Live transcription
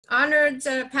Honored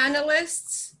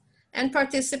panelists and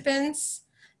participants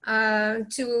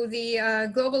to the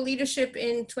Global Leadership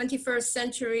in 21st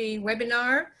Century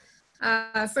webinar.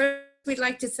 First, we'd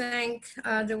like to thank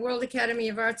the World Academy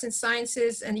of Arts and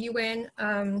Sciences and UN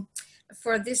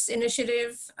for this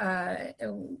initiative.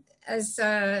 As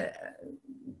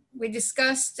we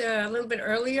discussed a little bit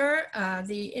earlier,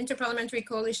 the Interparliamentary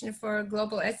Coalition for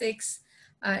Global Ethics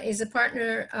is a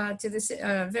partner to this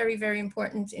very, very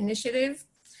important initiative.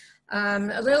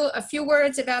 A few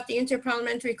words about the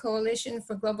Interparliamentary Coalition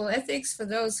for Global Ethics for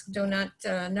those who do not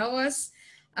know us.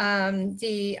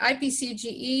 The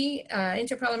IPCGE,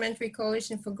 Interparliamentary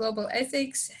Coalition for Global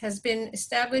Ethics, has been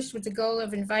established with the goal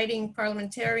of inviting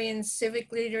parliamentarians,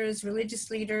 civic leaders, religious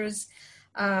leaders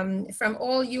from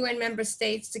all UN member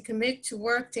states to commit to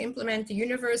work to implement the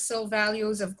universal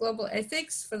values of global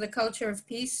ethics for the culture of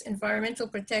peace, environmental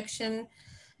protection,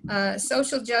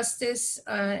 social justice,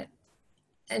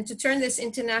 and to turn this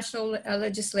into national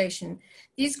legislation.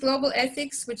 These global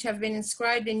ethics, which have been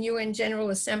inscribed in UN General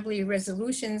Assembly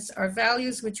resolutions, are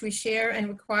values which we share and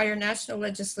require national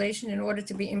legislation in order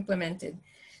to be implemented.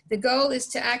 The goal is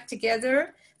to act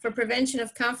together for prevention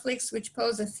of conflicts which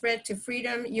pose a threat to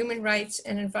freedom, human rights,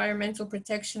 and environmental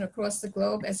protection across the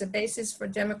globe as a basis for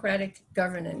democratic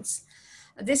governance.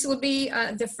 This will be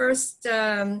the first,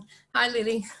 hi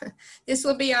Lily, this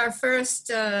will be our first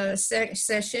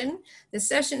session. The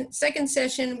second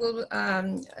session will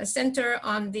center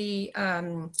on the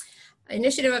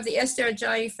initiative of the Esther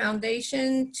Ajayi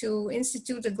Foundation to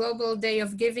institute a global day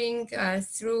of giving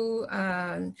through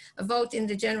a vote in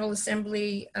the General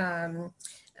Assembly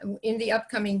in the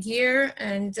upcoming year.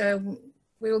 And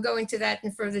we will go into that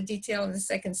in further detail in the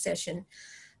second session.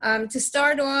 To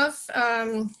start off,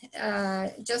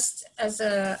 just as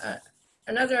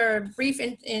another brief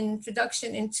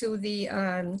introduction into the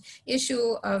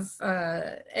issue of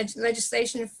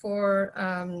legislation for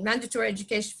mandatory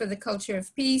education for the culture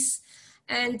of peace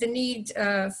and the need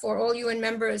for all UN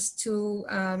members to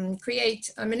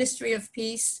create a Ministry of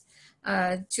Peace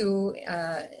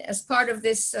as part of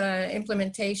this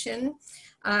implementation.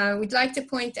 We'd like to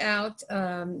point out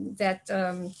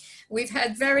that we've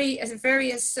had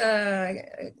various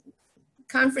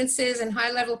conferences and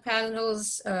high-level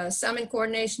panels, some in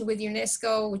coordination with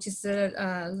UNESCO, which is the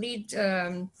lead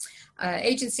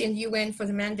agency in the UN for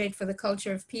the mandate for the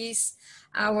culture of peace.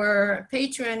 Our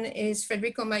patron is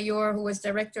Federico Mayor, who was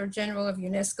Director General of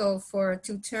UNESCO for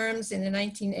 2 terms in the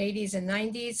 1980s and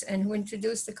 90s, and who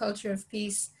introduced the culture of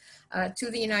peace to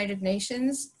the United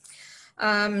Nations.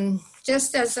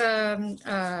 Just as a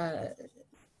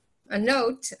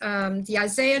note, the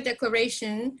Isaiah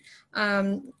Declaration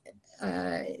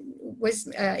was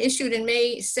issued in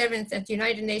May 7th at the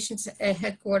United Nations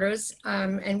headquarters,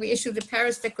 and we issued the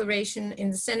Paris Declaration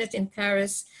in the Senate in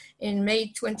Paris in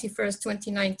May 21st,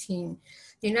 2019.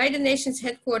 The United Nations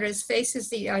headquarters faces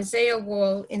the Isaiah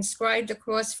Wall inscribed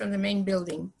across from the main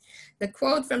building. The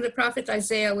quote from the prophet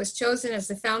Isaiah was chosen as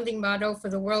the founding motto for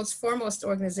the world's foremost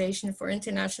organization for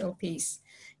international peace.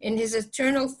 In his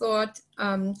eternal thought,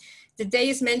 the day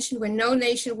is mentioned when no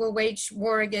nation will wage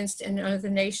war against another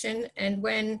nation, and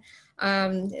when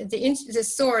the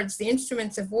swords, the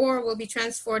instruments of war, will be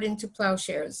transformed into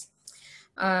plowshares,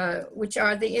 which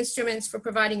are the instruments for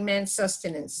providing man's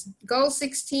sustenance. Goal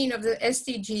 16 of the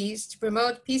SDGs, to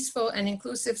promote peaceful and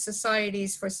inclusive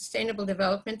societies for sustainable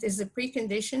development, is the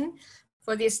precondition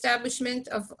for the establishment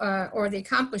of, or the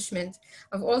accomplishment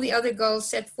of all the other goals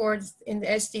set forth in the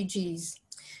SDGs.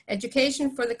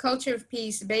 Education for the culture of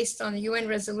peace based on the UN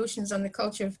resolutions on the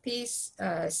culture of peace,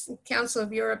 Council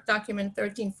of Europe document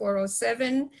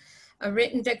 13407, a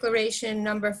written declaration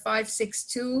number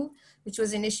 562, which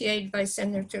was initiated by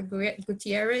Senator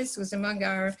Gutierrez, who was among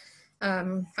our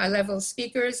high-level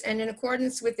speakers, and in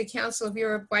accordance with the Council of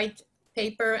Europe White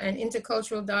Paper and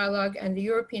Intercultural Dialogue and the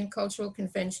European Cultural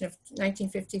Convention of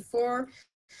 1954,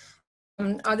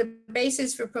 are the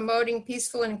basis for promoting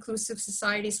peaceful and inclusive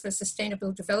societies for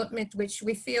sustainable development, which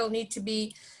we feel need to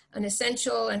be an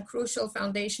essential and crucial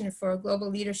foundation for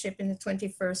global leadership in the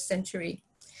 21st century.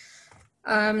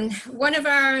 One of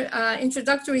our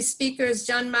introductory speakers,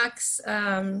 John Max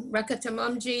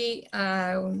Rakatamomji,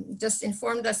 just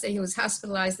informed us that he was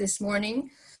hospitalized this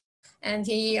morning, and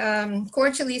he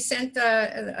cordially sent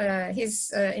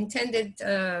his intended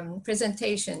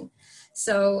presentation.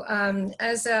 So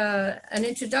as an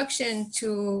introduction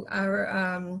to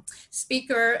our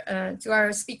speaker,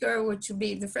 which will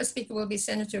be, the first speaker will be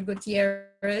Senator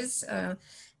Gutierrez.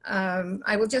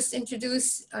 I will just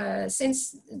introduce,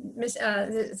 since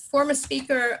the former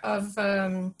speaker of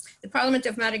the Parliament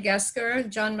of Madagascar,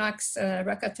 John Max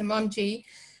Rakatamomji,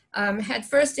 had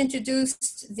first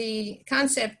introduced the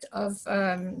concept of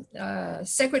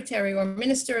Secretary or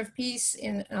Minister of Peace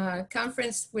in a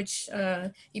conference which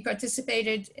he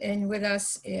participated in with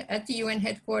us at the UN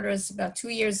headquarters about 2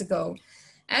 years ago.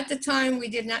 At the time, we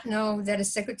did not know that a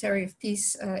Secretary of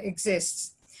Peace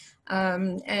exists.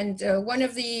 One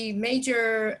of the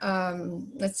major,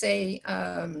 let's say,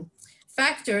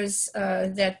 factors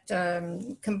that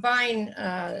combine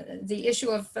the issue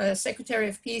of Secretary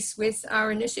of Peace with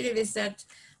our initiative is that,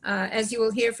 as you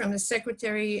will hear from the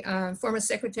Secretary, former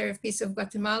Secretary of Peace of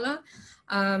Guatemala,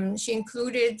 she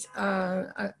included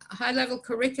a high-level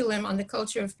curriculum on the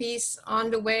culture of peace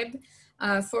on the web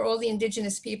for all the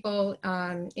indigenous people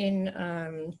in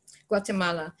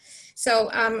Guatemala.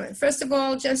 So first of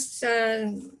all, just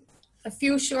a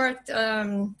few short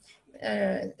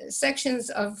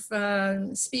sections of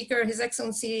Speaker His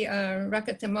Excellency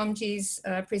Rakatamomji's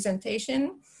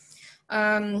presentation.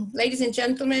 Ladies and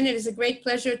gentlemen, it is a great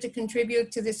pleasure to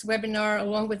contribute to this webinar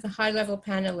along with the high-level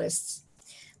panelists.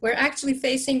 We're actually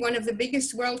facing one of the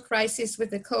biggest world crises with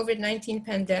the COVID-19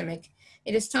 pandemic.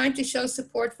 It is time to show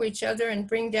support for each other and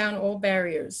bring down all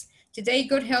barriers. Today,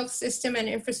 good health system and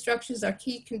infrastructures are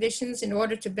key conditions in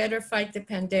order to better fight the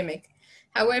pandemic.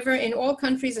 However, in all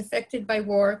countries affected by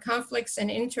war, conflicts, and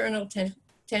internal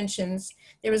tensions,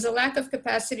 there is a lack of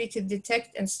capacity to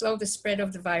detect and slow the spread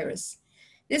of the virus.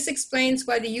 This explains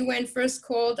why the UN first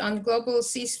called on global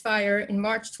ceasefire in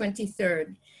March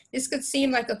 23rd. This could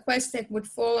seem like a quest that would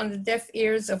fall on the deaf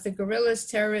ears of the guerrillas,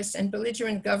 terrorists, and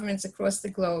belligerent governments across the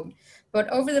globe. But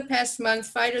over the past month,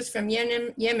 fighters from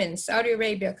Yemen, Saudi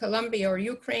Arabia, Colombia, or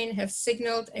Ukraine have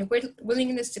signaled a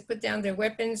willingness to put down their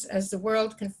weapons as the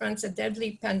world confronts a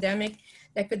deadly pandemic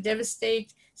that could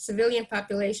devastate civilian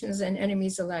populations and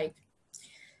enemies alike.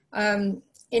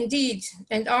 Indeed,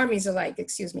 and armies alike,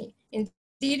 excuse me. Indeed,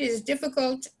 it is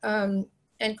difficult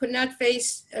and could not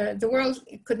face, the world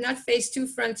could not face two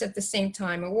fronts at the same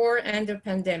time, a war and a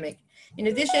pandemic. In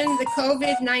addition, the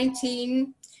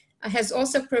COVID-19 has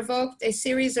also provoked a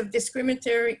series of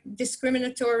discriminatory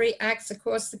acts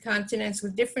across the continents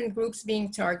with different groups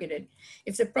being targeted.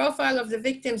 If the profile of the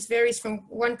victims varies from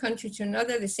one country to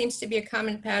another, there seems to be a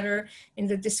common pattern in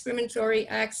the discriminatory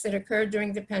acts that occurred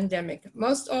during the pandemic.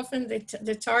 Most often,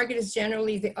 the target is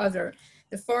generally the other,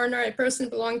 the foreigner, a person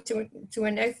belonging to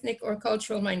an ethnic or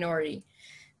cultural minority.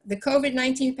 The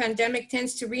COVID-19 pandemic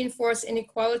tends to reinforce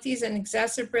inequalities and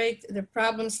exacerbate the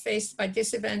problems faced by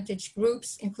disadvantaged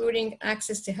groups, including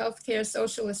access to healthcare,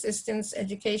 social assistance,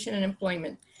 education, and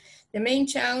employment. The main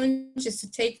challenge is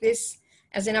to take this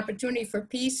as an opportunity for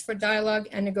peace, for dialogue,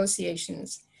 and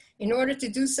negotiations. In order to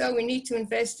do so, we need to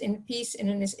invest in peace in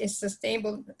a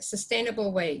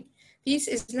sustainable way. Peace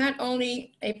is not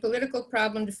only a political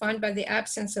problem defined by the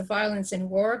absence of violence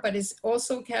and war, but is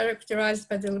also characterized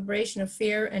by the liberation of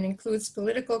fear and includes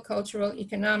political, cultural,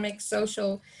 economic,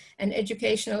 social, and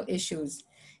educational issues.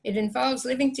 It involves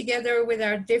living together with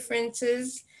our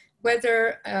differences,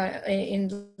 whether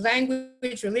in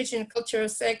language, religion, culture, or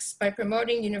sex, by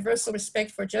promoting universal respect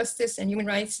for justice and human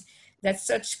rights that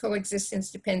such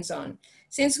coexistence depends on.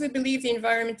 Since we believe the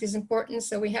environment is important,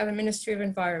 so we have a Ministry of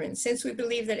Environment. Since we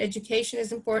believe that education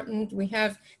is important, we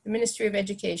have the Ministry of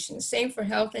Education. Same for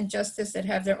health and justice that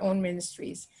have their own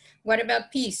ministries. What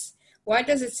about peace? Why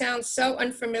does it sound so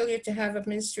unfamiliar to have a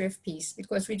Ministry of Peace?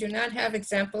 Because we do not have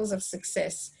examples of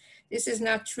success. This is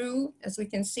not true, as we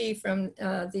can see from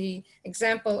the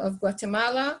example of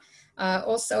Guatemala,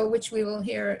 also which we will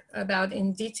hear about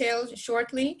in detail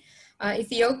shortly.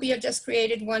 Ethiopia just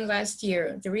created one last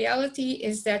year. The reality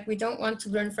is that we don't want to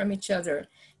learn from each other.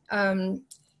 And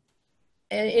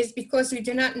it's because we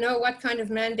do not know what kind of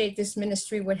mandate this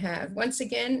ministry would have. Once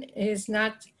again, it is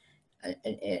not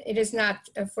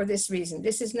for this reason.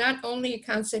 This is not only a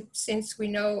concept since we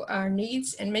know our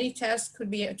needs, and many tasks could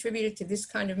be attributed to this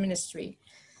kind of ministry.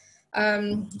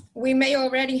 We may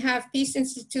already have peace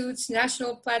institutes,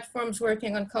 national platforms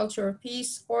working on culture of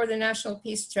peace, or the national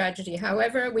peace strategy.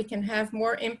 However, we can have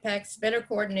more impacts, better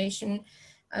coordination,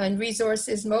 and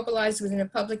resources mobilized within a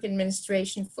public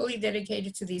administration fully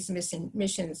dedicated to these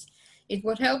missions. It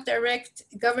would help direct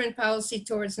government policy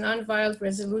towards nonviolent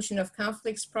resolution of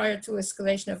conflicts prior to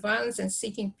escalation of violence and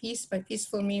seeking peace by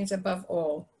peaceful means above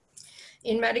all.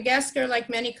 In Madagascar,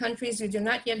 like many countries, we do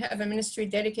not yet have a ministry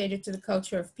dedicated to the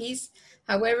culture of peace.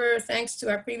 However, thanks to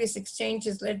our previous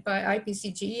exchanges led by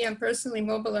IPCGE, I'm personally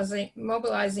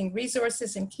mobilizing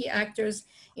resources and key actors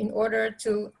in order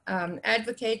to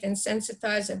advocate and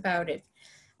sensitize about it.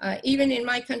 Even in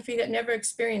my country that never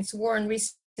experienced war in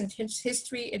recent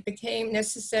history, it became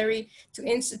necessary to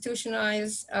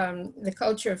institutionalize the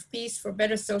culture of peace for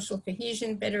better social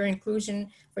cohesion, better inclusion,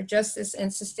 for justice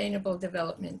and sustainable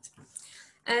development.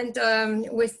 And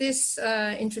with this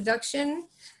introduction,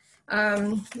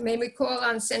 may we call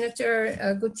on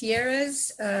Senator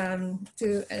Gutierrez,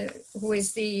 who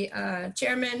is the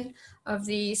chairman of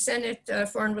the Senate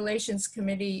Foreign Relations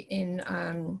Committee in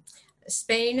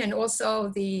Spain, and also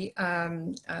the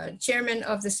chairman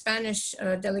of the Spanish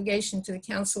delegation to the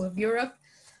Council of Europe.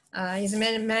 He's a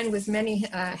man with many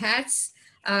hats.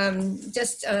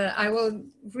 I will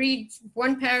read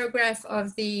one paragraph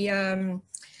of the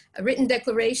a written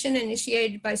declaration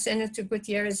initiated by Senator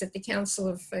Gutierrez at the Council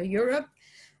of Europe.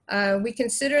 We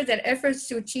consider that efforts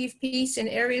to achieve peace in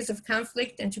areas of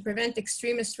conflict and to prevent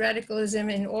extremist radicalism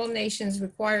in all nations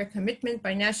require commitment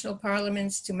by national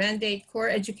parliaments to mandate core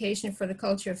education for the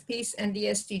culture of peace and the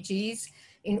SDGs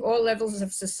in all levels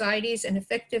of societies, and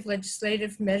effective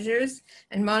legislative measures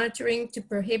and monitoring to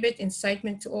prohibit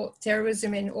incitement to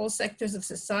terrorism in all sectors of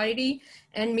society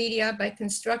and media by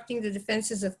constructing the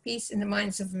defenses of peace in the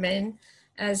minds of men,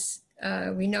 as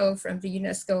we know from the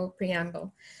UNESCO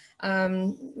preamble.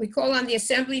 We call on the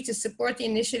Assembly to support the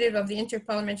initiative of the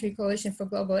Interparliamentary Coalition for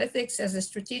Global Ethics as a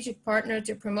strategic partner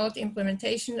to promote the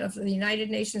implementation of the United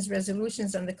Nations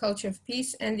resolutions on the culture of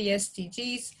peace and the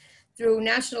SDGs through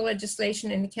national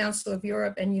legislation in the Council of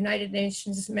Europe and United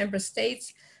Nations member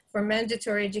states for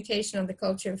mandatory education on the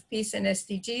culture of peace and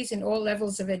SDGs in all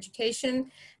levels of education,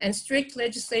 and strict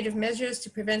legislative measures to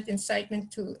prevent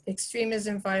incitement to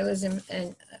extremism, violence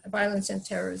and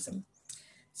terrorism.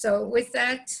 So with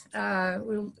that,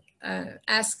 we'll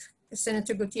ask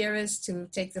Senator Gutierrez to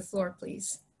take the floor,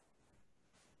 please.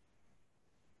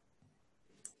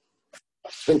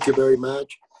 Thank you very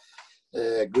much.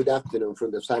 Good afternoon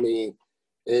from the sunny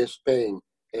Spain.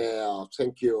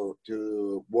 Thank you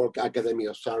to World Academy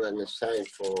of Science and Science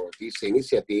for this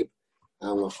initiative,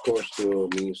 and of course to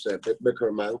Ms.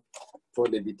 Bekerman for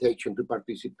the invitation to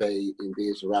participate in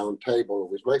this round table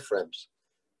with my friends,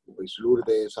 with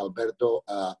Lourdes, Alberto,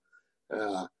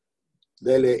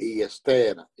 Dele, and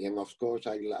Esther. And of course,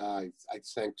 I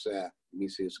thank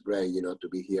Mrs. Gray, to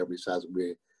be here with us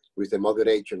with the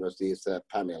moderation of this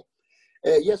panel.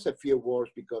 Yes, a few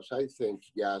words, because I think,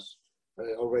 yes,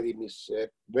 already Ms.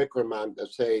 Bekerman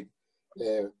said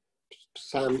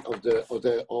some of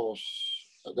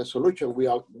the solution we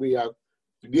are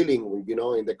dealing with,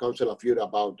 in the Council of Europe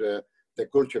about the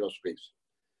culture of peace.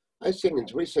 I think in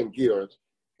recent years,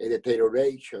 a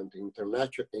deterioration in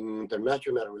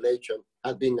international relations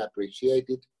has been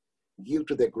appreciated due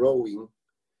to the growing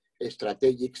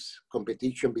strategic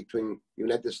competition between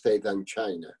United States and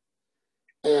China,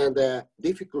 and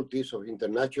difficulties of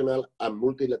international and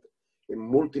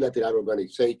multilateral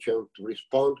organizations to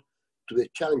respond to the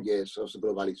challenges of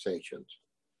globalization.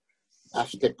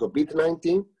 After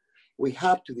COVID-19, we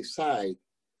have to decide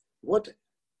what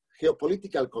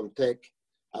geopolitical context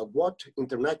and what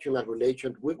international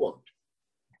relations we want: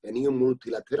 a new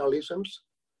multilateralism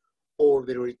or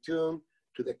the return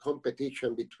to the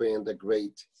competition between the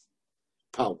great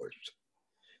powers.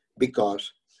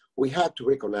 Because we have to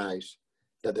recognize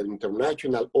that the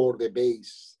international order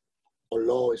based on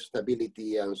law,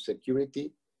 stability, and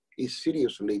security is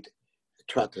seriously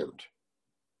threatened.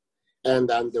 And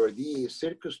under these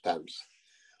circumstances,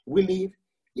 we live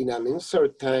in an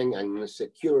uncertain and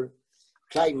insecure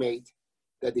climate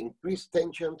that increases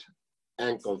tension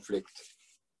and conflict.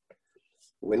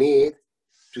 We need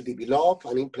to develop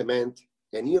and implement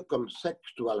a new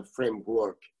conceptual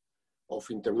framework of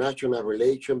international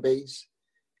relations based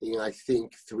in, I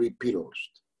think, 3 pillars: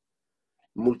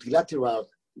 multilateral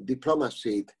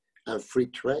diplomacy and free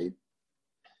trade,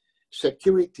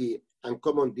 security and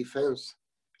common defense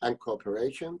and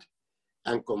cooperation,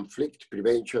 and conflict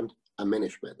prevention and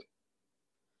management.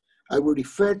 I will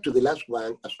refer to the last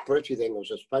one as president of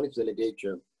the Spanish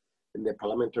delegation in the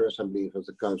Parliamentary Assembly of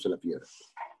the Council of Europe.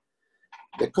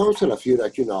 The Council of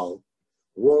Europe,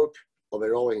 work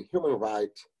overall in human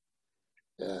rights,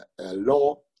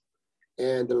 law,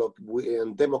 and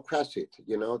democracy.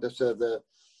 That's the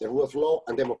rule of law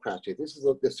and democracy. This is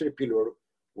the 3 pillars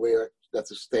where that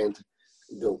stand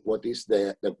what is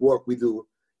the work we do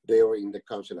there in the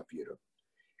Council of Europe.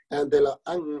 And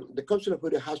the Council of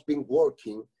Europe has been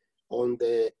working on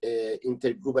the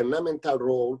intergovernmental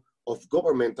role of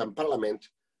government and parliament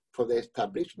for the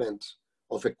establishment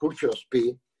of a culture of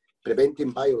peace,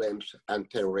 preventing violence and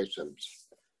terrorism.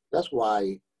 That's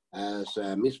why, as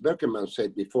Ms. Bekerman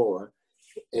said before,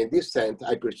 in this sense,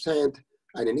 I present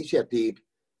an initiative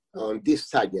on this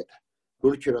subject: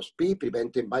 culture of peace,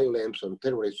 preventing violence and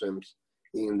terrorism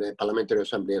in the Parliamentary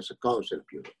Assembly as a Council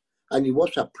period. And it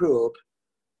was approved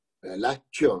last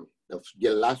June of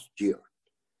last year.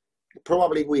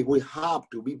 Probably we will have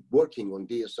to be working on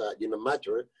this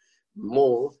matter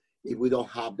more if we don't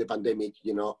have the pandemic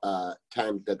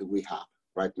time that we have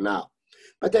right now.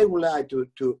 But I would like to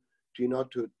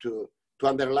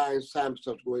underline some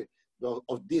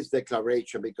of this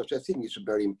declaration, because I think it's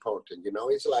very important.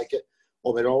 It's like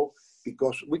overall,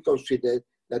 because we consider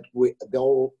that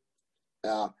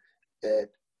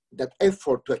that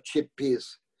effort to achieve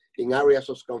peace in areas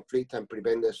of conflict and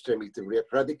prevent extremist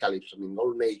radicalism in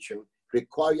all nations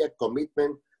require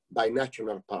commitment by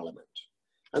national parliaments.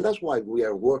 And that's why we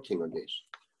are working on this.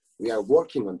 We are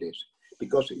working on this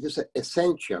because it is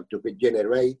essential to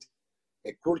generate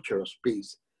a culture of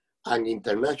peace and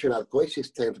international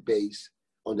coexistence based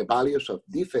on the values of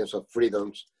defense of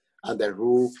freedoms and the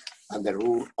rule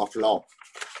of law.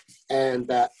 And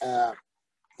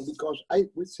because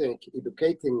we think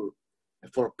educating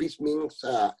for peace means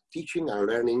teaching and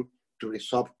learning to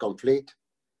resolve conflict,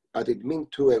 but it means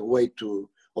too a way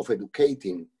of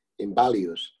educating in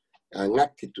values and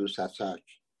attitudes as such: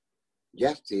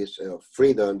 justice,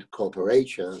 freedom,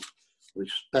 cooperation,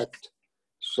 respect,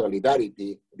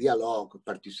 solidarity, dialogue,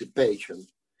 participation.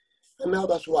 And now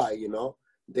that's why,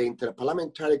 the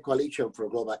Interparliamentary Coalition for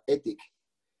Global Ethics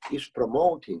is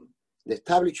promoting the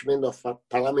establishment of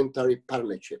parliamentary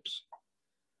partnerships,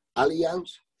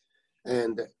 alliance,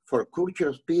 and for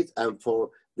cultural peace and for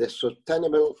the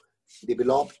sustainable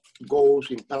development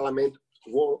goals in parliament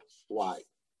worldwide.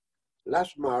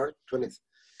 Last March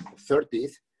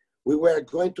 30th, we were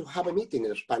going to have a meeting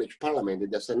in the Spanish parliament in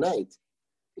the Senate,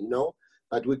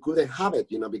 but we couldn't have it,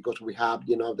 because we have,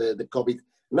 the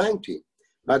COVID-19.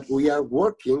 But we are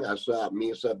working, as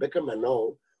Ms. Bekerman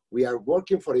knows, we are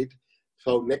working for it.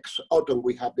 So next autumn,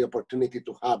 we have the opportunity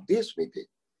to have this meeting.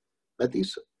 But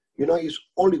this, is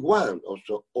only one,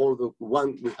 also all the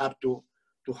one we have to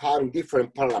have in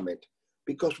different parliament,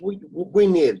 because we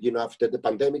need, after the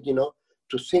pandemic,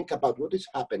 to think about what is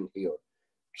happening here.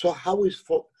 So how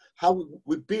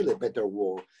we build a better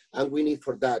world, and we need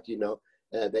for that,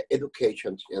 the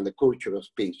education and the culture of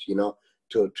peace,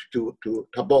 to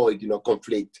avoid,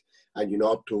 conflict, and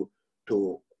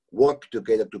to work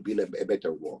together to build a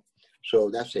better world. So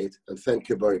that's it, and thank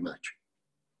you very much.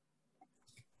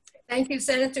 Thank you,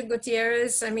 Senator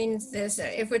Gutierrez. I mean,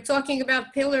 if we're talking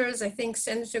about pillars, I think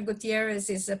Senator Gutierrez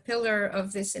is a pillar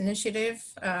of this initiative.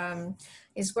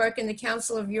 His work in the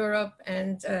Council of Europe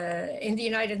and in the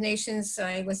United Nations.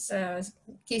 I was a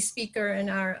key speaker in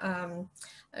our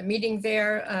meeting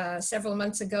there several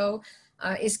months ago.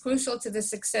 Is crucial to the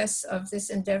success of this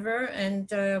endeavor, and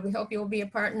we hope you will be a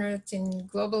partner in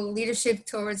global leadership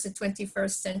towards the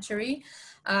 21st century.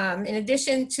 In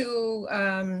addition to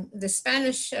the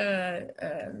Spanish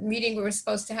meeting we were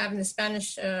supposed to have in the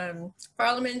Spanish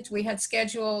Parliament, we had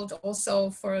scheduled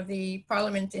also for the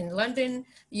Parliament in London,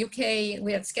 UK,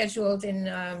 we had scheduled in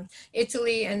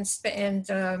Italy and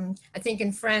I think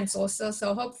in France also.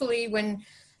 So hopefully when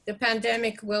the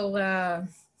pandemic will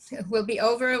be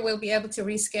over, we'll be able to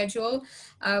reschedule.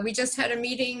 We just had a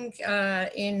meeting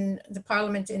in the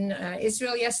Parliament in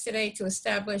Israel yesterday to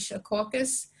establish a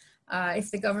caucus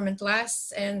if the government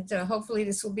lasts, and hopefully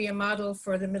this will be a model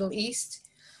for the Middle East.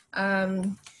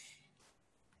 And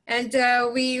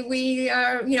we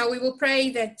will pray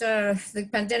that the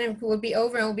pandemic will be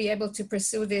over and we'll be able to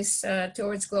pursue this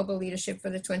towards global leadership for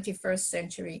the 21st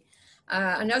century.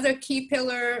 Another key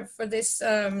pillar for this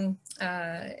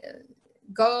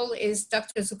goal is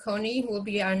Dr. Zucconi, who will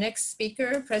be our next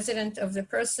speaker, president of the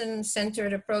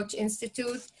Person-Centered Approach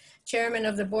Institute, chairman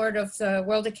of the board of the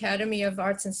World Academy of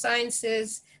Arts and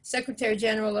Sciences, secretary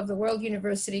general of the World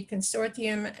University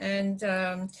Consortium, and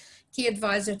key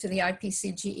advisor to the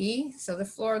IPCGE. So the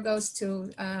floor goes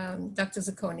to Dr.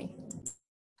 Zucconi.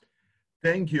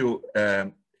 Thank you.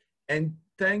 And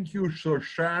thank you,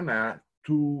 Shoshana,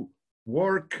 to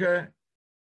work,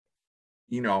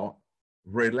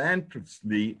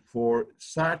 relentlessly for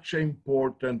such an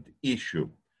important issue.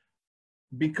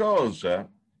 Because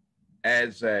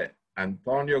as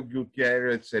Antonio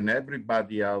Gutierrez and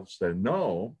everybody else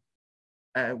know,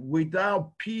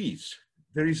 without peace,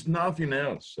 there is nothing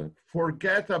else.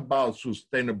 Forget about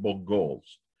sustainable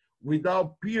goals.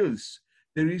 Without peace,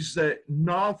 there is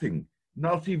nothing,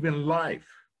 not even life.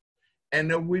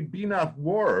 And we've been at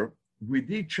war with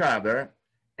each other,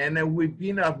 and we've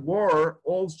been at war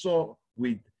also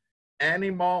with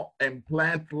animal and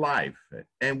plant life.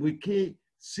 And we can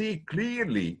see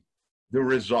clearly the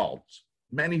results.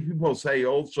 Many people say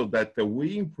also that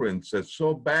we influence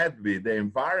so badly the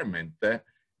environment,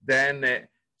 then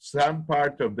some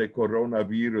part of the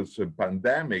coronavirus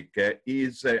pandemic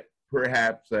is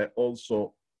perhaps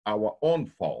also our own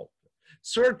fault.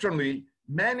 Certainly,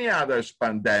 many other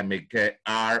pandemics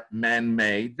are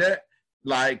man-made,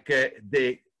 like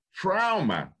the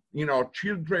trauma. You know,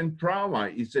 children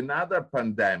trauma is another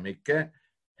pandemic,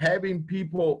 having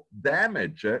people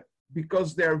damaged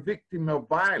because they're victims of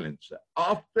violence,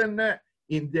 often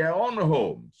in their own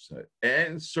homes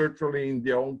and certainly in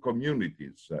their own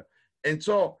communities. And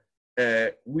so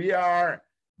we are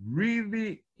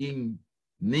really in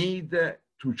need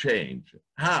to change.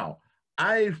 How?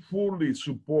 I fully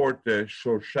support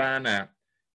Shoshana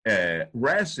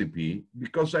recipe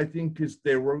because I think it's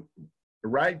the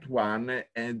right one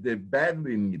and the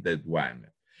badly needed one.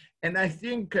 And I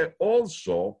think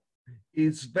also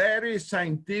it's very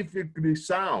scientifically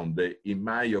sound, in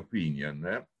my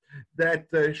opinion,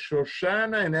 that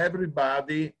Shoshana and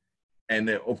everybody, and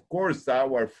of course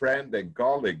our friend and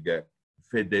colleague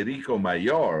Federico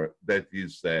Mayor, that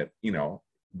is, you know,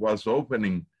 was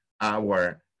opening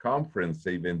our conference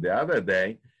even the other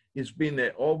day, has been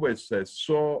always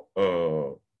so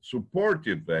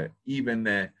supportive,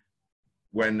 even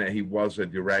when he was a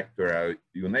director at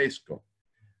UNESCO.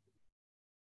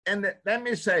 And let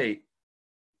me say,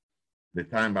 the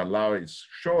time allowed is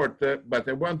short, but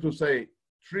I want to say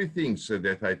three things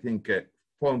that I think are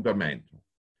fundamental.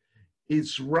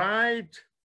 It's right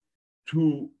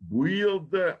to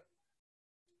build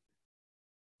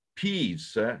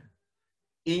peace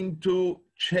into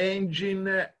changing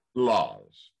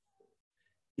laws.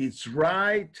 It's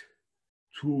right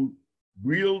to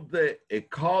build a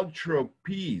culture of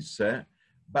peace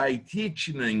by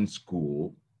teaching in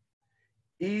school.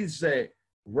 Is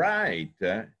right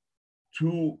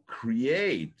to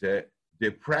create the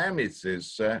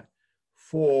premises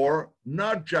for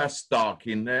not just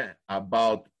talking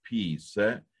about peace,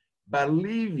 but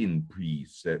living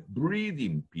peace,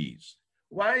 breathing peace.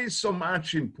 Why is so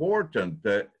much important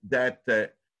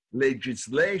that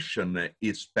legislation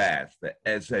is passed,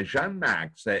 as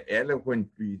Jean-Max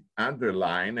eloquently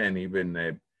underlined, and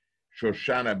even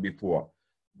Shoshana before?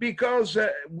 Because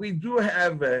we do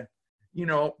have you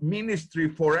know, ministry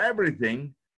for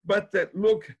everything, but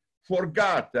look,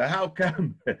 forgot how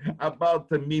come about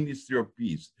the Ministry of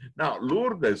Peace. Now,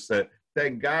 Lourdes,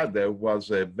 thank God, was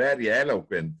very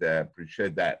eloquent,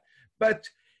 appreciate that. But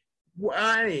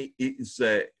why is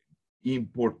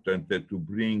important to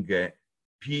bring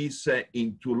peace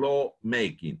into law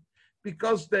making?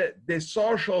 Because the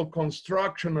social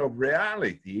construction of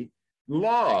reality,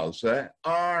 laws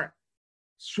are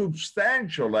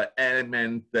substantial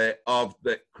element of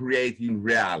the creating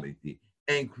reality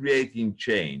and creating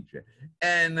change.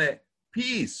 And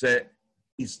peace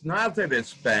is not an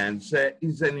expense,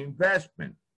 it's an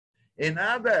investment.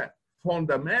 Another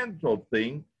fundamental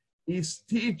thing is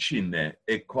teaching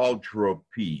a culture of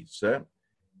peace.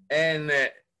 And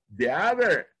the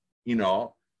other, you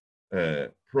know,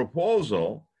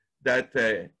 proposal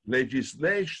that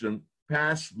legislation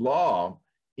pass law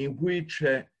in which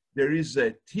there is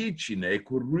a teaching, a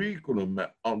curriculum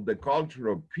on the culture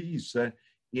of peace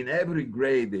in every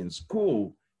grade in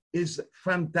school is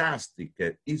fantastic.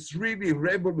 It's really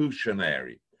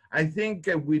revolutionary. I think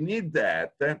we need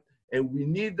that, and we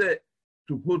need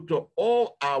to put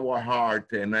all our heart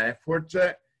and effort,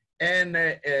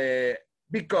 and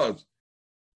because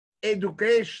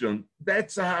education,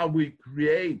 that's how we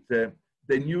create the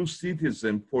new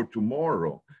citizen for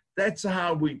tomorrow. That's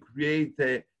how we create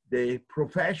the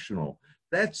professional.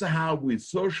 That's how we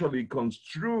socially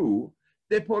construe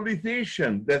the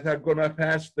politicians that are going to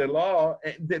pass the law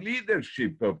and the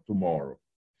leadership of tomorrow.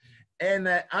 And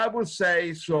I would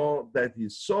say so that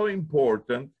is so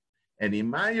important. And in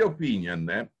my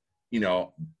opinion, you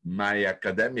know, my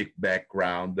academic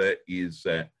background is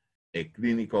a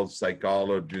clinical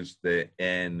psychologist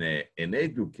and an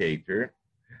educator.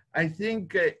 I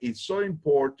think it's so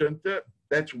important.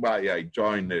 That's why I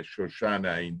joined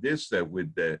Shoshana in this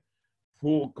with the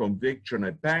full conviction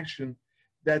and passion,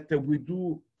 that we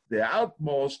do the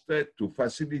utmost to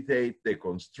facilitate the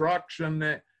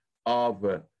construction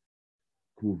of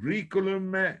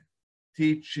curriculum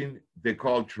teaching the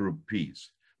culture of peace.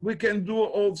 We can do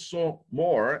also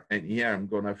more, and here I'm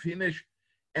going to finish.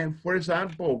 And for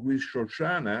example, with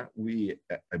Shoshana, we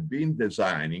have been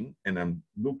designing, and I'm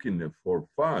looking for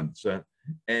funds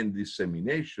and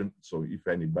dissemination, so if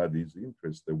anybody is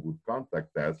interested would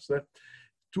contact us,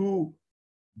 to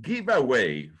give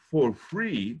away for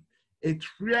free a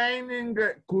training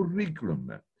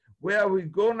curriculum where we're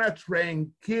gonna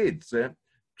train kids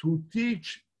to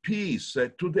teach peace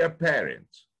to their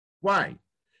parents. Why?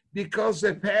 Because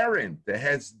the parent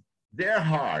has their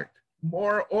heart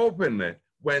more open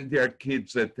when their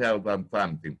kids tell them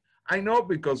something. I know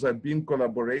because I've been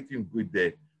collaborating with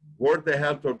the World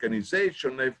Health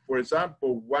Organization. For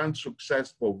example, one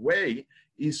successful way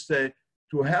is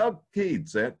to help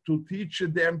kids to teach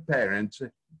their parents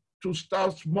to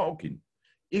stop smoking.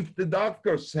 If the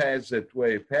doctor says to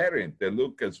a parent that,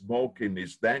 look, smoking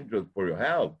is dangerous for your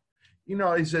health, you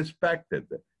know, it's expected.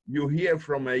 You hear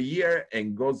from a year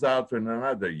and goes out in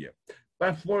another year.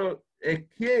 But for a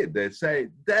kid, they say,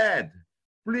 Dad,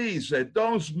 please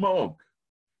don't smoke.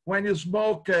 When you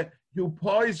smoke, you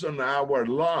poison our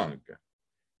lung.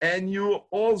 And you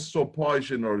also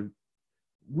poison our,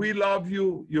 we love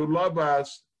you, you love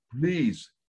us, please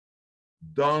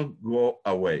don't go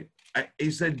away.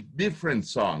 It's a different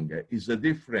song, it's a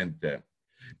different,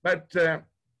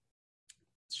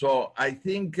 so I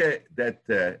think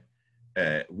that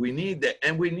we need,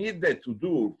 and we need to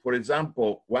do, for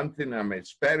example, one thing I'm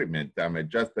experiment, I'm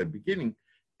just at the beginning,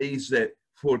 is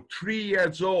for 3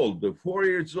 years old, 4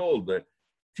 years old,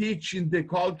 teaching the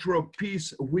culture of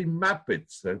peace with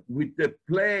Muppets, with the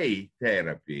play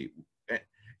therapy,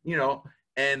 you know.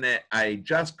 And I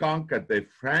just conquered a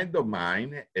friend of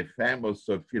mine, a famous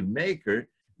filmmaker,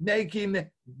 making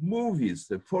movies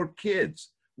for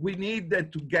kids. We need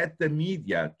to get the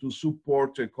media to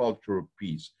support a culture of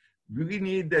peace. We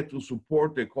need to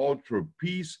support a culture of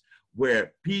peace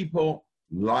where people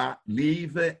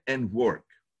live and work.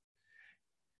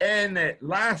 And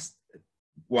last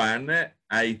one,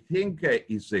 I think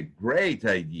is a great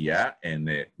idea,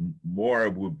 and more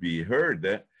would be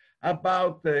heard,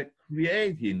 about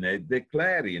creating,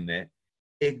 declaring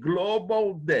a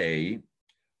global day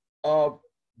of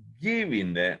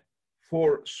giving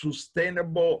for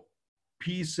sustainable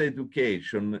peace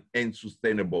education and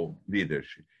sustainable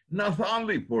leadership. Not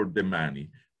only for the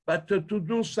money, but to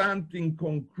do something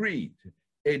concrete,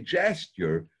 a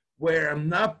gesture where I'm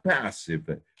not passive,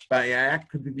 but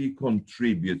actively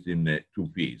contributing to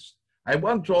peace. I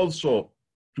want also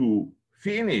to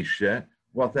finish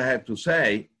what I have to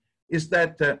say is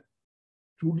that to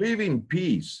live in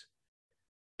peace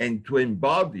and to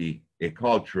embody a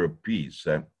culture of peace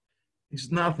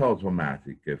is not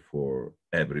automatic for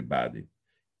everybody.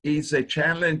 It's a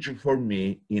challenge for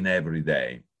me in every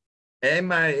day.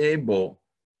 Am I able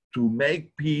to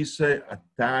make peace at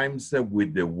times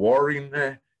with the warring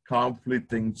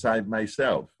conflict inside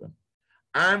myself?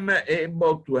 I'm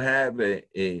able to have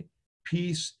a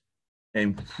peace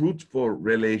and fruitful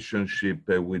relationship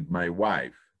with my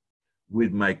wife,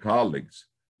 with my colleagues,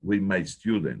 with my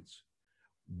students,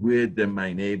 with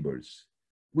my neighbors,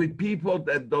 with people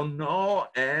that don't know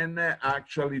and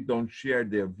actually don't share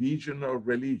their vision or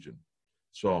religion.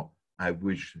 So I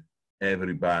wish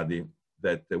everybody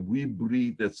that we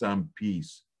breathe some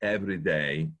peace every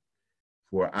day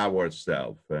for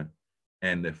ourselves.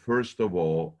 And first of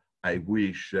all, I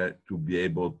wish to be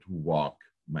able to walk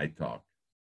my talk.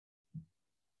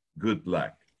 Good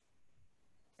luck.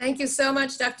 Thank you so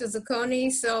much, Dr.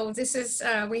 Zucconi. So this is,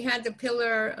 we had the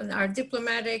pillar, our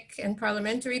diplomatic and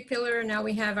parliamentary pillar. Now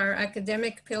we have our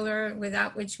academic pillar,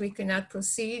 without which we cannot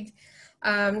proceed.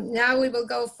 Now we will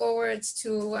go forward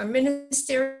to a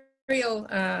ministerial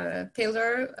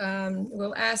pillar.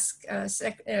 We'll ask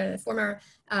former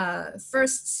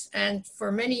first and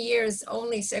for many years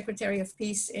only Secretary of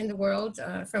Peace in the world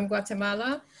from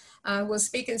Guatemala. Will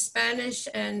speak in Spanish,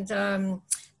 and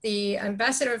the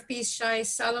Ambassador of Peace, Shay,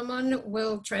 Salomon,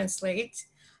 will translate.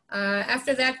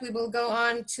 After that, we will go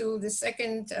on to the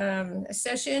second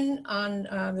session on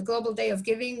the Global Day of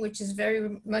Giving, which is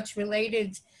very much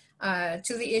related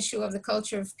to the issue of the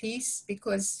culture of peace,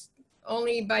 because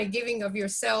only by giving of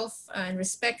yourself and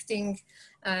respecting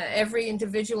every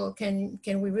individual can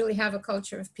we really have a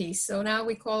culture of peace. So now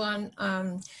we call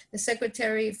on the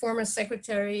Secretary, former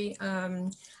Secretary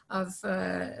of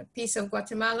Peace of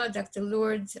Guatemala, Dr.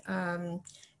 Lourdes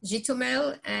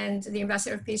Xitumul, and the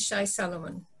Ambassador of Peace, Shay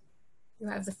Salomon. You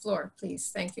have the floor,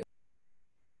 please. Thank you.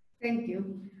 Thank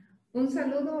you. Un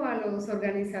saludo a los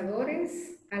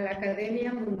organizadores, a la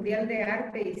Academia Mundial de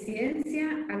Arte y Ciencia,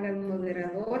 a las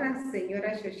moderadoras,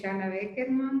 señora Shoshana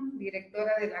Bekerman,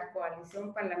 directora de la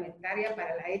Coalición Parlamentaria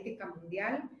para la Ética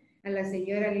Mundial, a la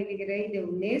señora Lily Gray de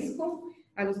UNESCO,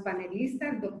 a los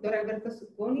panelistas, doctor Alberto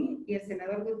Zucconi y el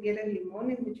senador Gutierrez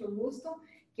Limones, mucho gusto.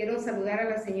 Quiero saludar a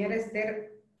la señora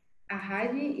Esther,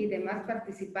 Ajayi y demás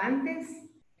participantes.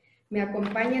 Me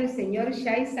acompaña el señor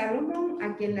Shay Salomon,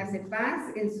 a quien la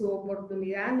CEPAS en su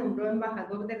oportunidad nombró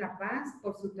embajador de la paz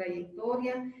por su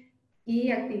trayectoria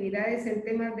y actividades en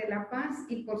temas de la paz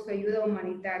y por su ayuda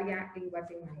humanitaria en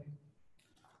Guatemala.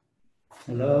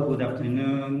 Hello, good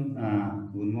afternoon,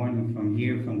 good morning from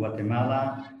here, from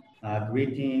Guatemala.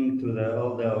 Greeting to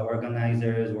all the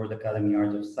organizers, World Academy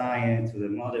Art of Science, to the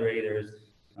moderators,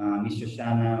 Ms.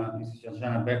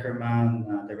 Shoshana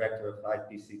Bekerman, Director of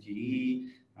IPCGE,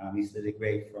 Ms.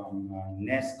 Dele from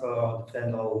UNESCO, the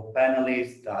fellow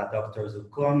panelists, Dr.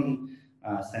 Zucconi,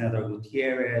 Senator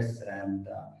Gutierrez, and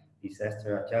Ms.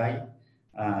 Esther Ajayi.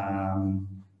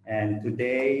 And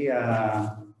today,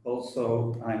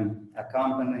 also, I'm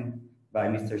accompanied by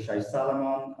Mr. Shay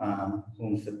Salomon,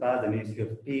 whom SEPAD, the Ministry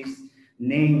of Peace,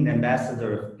 named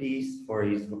Ambassador of Peace for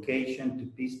his vocation to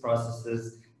peace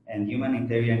processes and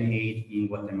humanitarian aid in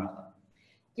Guatemala.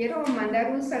 Quiero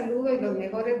mandar un saludo y los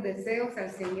mejores deseos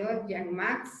al señor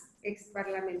Jean-Max, ex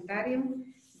parlamentario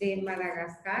de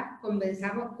Madagascar.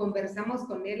 Conversamos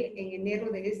con él en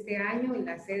enero de este año en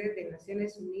la sede de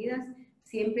Naciones Unidas,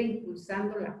 siempre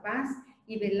impulsando la paz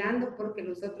y velando porque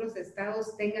los otros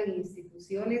estados tengan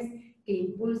instituciones que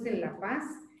impulsen la paz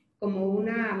como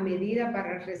una medida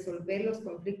para resolver los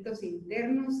conflictos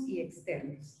internos y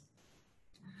externos.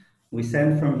 We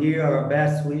send from here our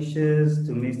best wishes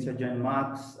to Mr.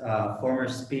 Jean-Max, former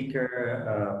Speaker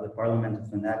of the Parliament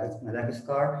of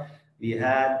Madagascar. We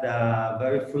had a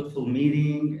very fruitful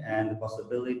meeting and the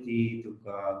possibility to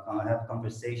have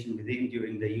conversation with him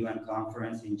during the UN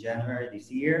conference in January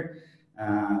this year.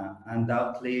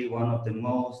 Undoubtedly one of the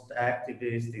most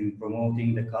activists in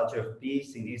promoting the culture of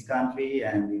peace in his country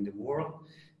and in the world,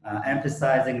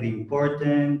 emphasizing the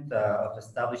importance of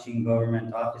establishing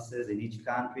government offices in each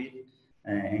country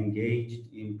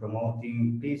engaged in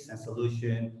promoting peace and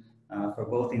solution for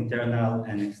both internal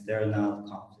and external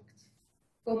conflicts.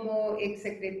 Como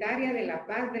exsecretaria de la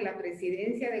Paz de la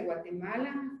Presidencia de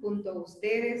Guatemala, junto a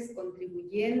ustedes,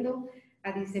 contribuyendo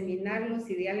a diseminar los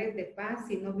ideales de paz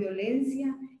y no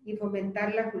violencia y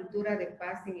fomentar la cultura de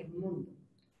paz en el mundo.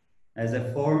 As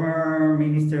a former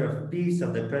Minister of Peace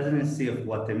of the Presidency of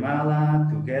Guatemala,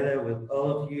 together with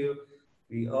all of you,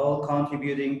 we all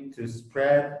contributing to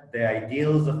spread the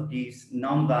ideals of peace,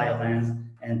 non-violence,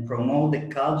 and promote the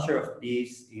culture of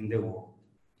peace in the world.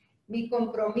 Mi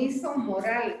compromiso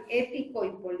moral, ético y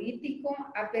político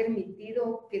ha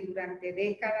permitido que durante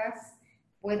décadas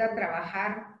pueda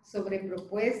trabajar sobre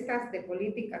propuestas de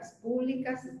políticas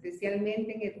públicas,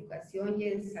 especialmente en educación y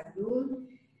en salud,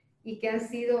 y que han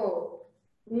sido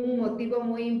un motivo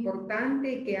muy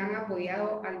importante y que han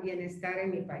apoyado al bienestar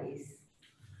en mi país.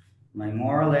 My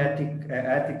moral,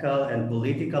 ethical, and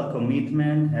political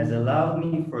commitment has allowed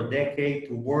me for decades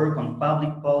to work on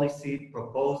public policy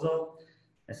proposals,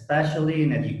 especially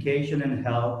in education and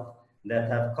health,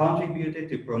 that have contributed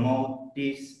to promote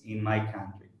peace in my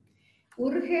country.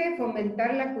 Urge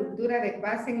fomentar la cultura de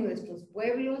paz en nuestros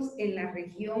pueblos, en la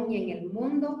región y en el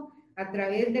mundo, a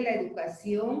través de la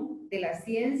educación, de la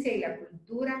ciencia y la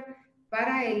cultura,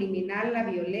 para eliminar la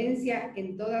violencia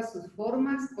en todas sus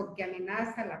formas, porque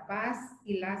amenaza la paz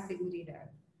y la seguridad.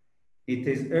 It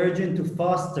is urgent to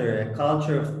foster a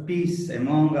culture of peace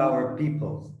among our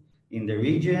peoples in the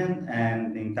region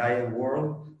and the entire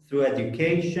world through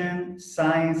education,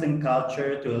 science, and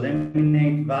culture to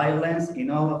eliminate violence in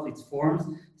all of its forms,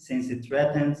 since it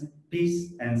threatens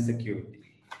peace and security.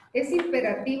 Es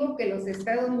imperativo que los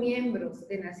Estados miembros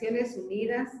de Naciones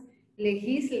Unidas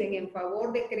legislen en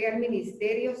favor de crear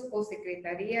ministerios o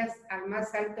secretarías al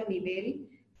más alto nivel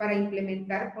para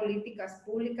implementar políticas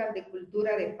públicas de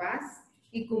cultura de paz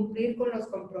y cumplir con los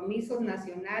compromisos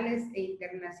nacionales e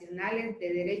internacionales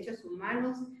de derechos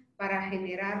humanos para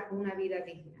generar una vida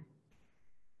digna.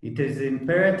 It is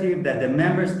imperative that the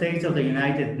member states of the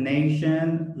United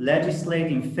Nations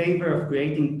legislate in favor of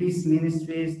creating peace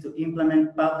ministries to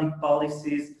implement public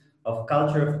policies of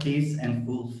culture of peace and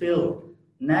fulfill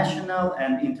national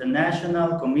and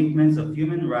international commitments of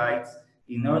human rights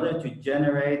in order to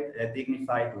generate a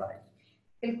dignified life.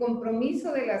 El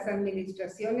compromiso de las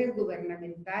administraciones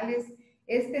gubernamentales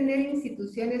es tener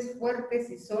instituciones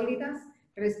fuertes y sólidas,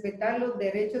 respetar los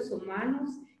derechos humanos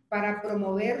para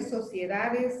promover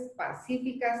sociedades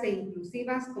pacíficas e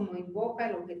inclusivas, como invoca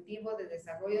el Objetivo de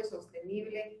Desarrollo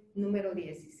Sostenible número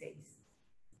 16.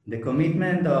 The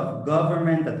commitment of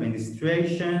government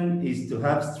administration is to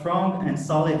have strong and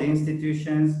solid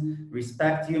institutions,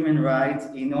 respect human rights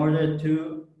in order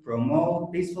to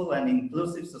promote peaceful and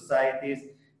inclusive societies,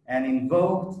 and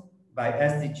invoked by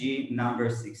SDG number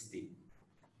 16.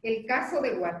 El caso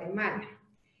de Guatemala.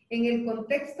 En el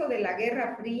contexto de la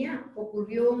Guerra Fría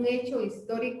ocurrió un hecho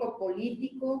histórico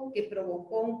político que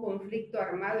provocó un conflicto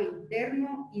armado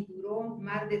interno y duró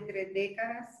más de 3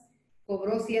 décadas,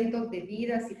 cobró cientos de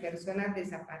vidas y personas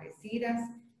desaparecidas,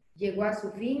 llegó a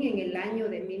su fin en el año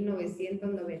de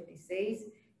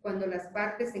 1996 cuando las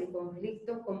partes en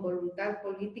conflicto con voluntad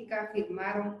política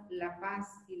firmaron la paz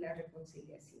y la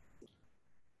reconciliación.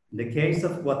 The case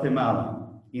of Guatemala.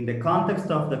 In the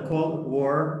context of the Cold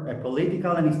War, a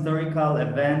political and historical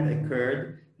event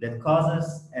occurred that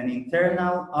causes an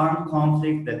internal armed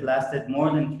conflict that lasted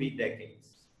more than 3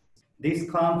 decades. This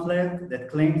conflict that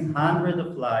claimed hundreds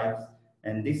of lives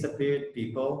and disappeared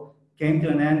people came to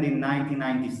an end in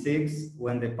 1996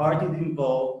 when the parties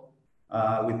involved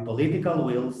with political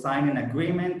will signed an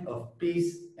agreement of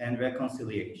peace and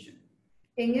reconciliation.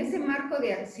 En ese marco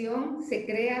de acción se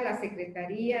crea la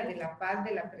Secretaría de la Paz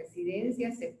de la Presidencia,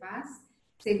 CEPAZ.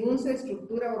 Según su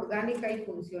estructura orgánica y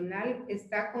funcional,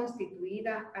 está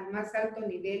constituida al más alto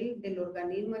nivel del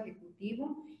organismo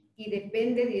ejecutivo y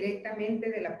depende directamente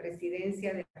de la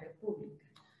Presidencia de la República.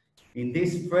 In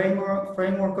this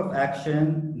framework of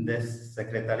action, the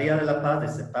Secretaría de la Paz, the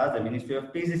CEPAZ, the Ministry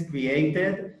of Peace, is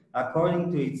created according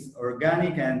to its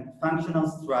organic and functional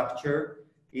structure.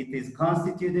 It is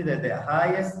constituted at the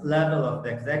highest level of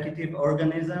the executive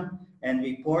organism and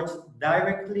reports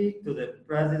directly to the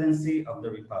Presidency of the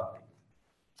Republic.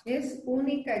 Es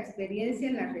única experiencia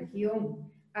en la región.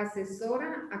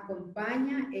 Asesora,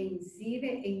 acompaña e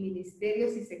incide en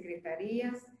ministerios y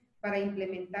secretarías para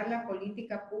implementar la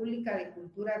política pública de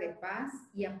cultura de paz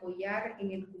y apoyar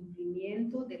en el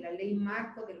cumplimiento de la Ley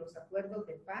Marco de los Acuerdos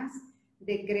de Paz,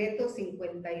 Decreto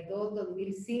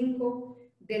 52-2005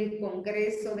 del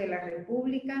Congreso de la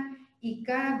República, y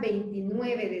cada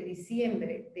 29 de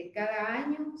diciembre de cada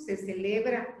año se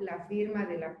celebra la firma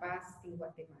de la paz en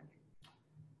Guatemala.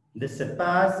 The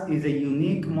CEPAZ is a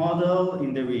unique model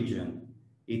in the region.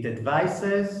 It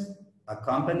advises,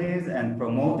 accompanies, and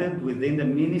promotes within the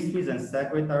ministries and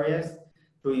secretariats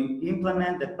to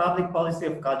implement the public policy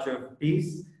of culture of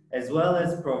peace, as well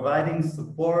as providing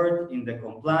support in the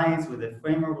compliance with the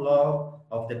framework law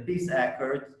of the Peace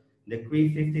Accord, Decree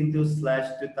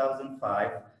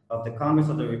 152/2005 of the Congress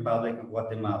of the Republic of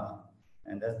Guatemala.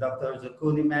 And as Dr.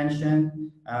 Zucconi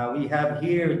mentioned, we have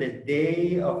here the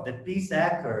Day of the Peace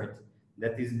Accord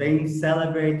that is being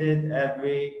celebrated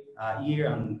every year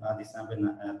on December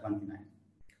 29th.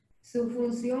 Su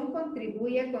función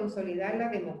contribuye a consolidar la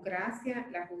democracia,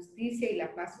 la justicia y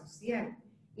la paz social.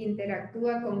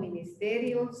 Interactúa con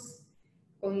ministerios,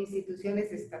 con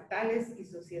instituciones estatales y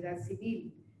sociedad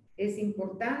civil. Es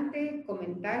importante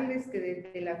comentarles que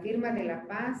desde la firma de la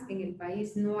paz en el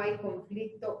país no hay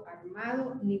conflicto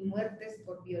armado ni muertes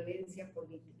por violencia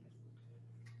política.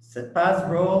 CEPAZ's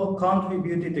role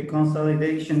contributed to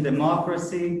consolidation,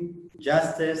 democracy,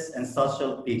 justice, and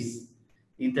social peace,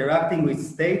 interacting with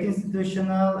state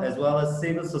institutional as well as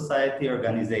civil society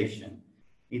organization.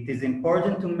 It is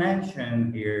important to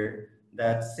mention here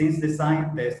that since the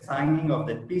signing of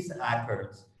the peace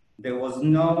accords, there was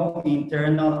no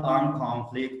internal armed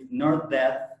conflict nor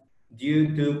death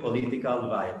due to political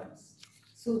violence.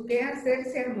 Su quehacer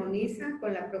se armoniza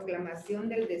con la proclamación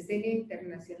del Decenio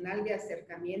Internacional de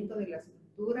Acercamiento de las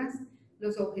Culturas,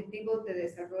 los Objetivos de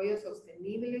Desarrollo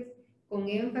Sostenibles, con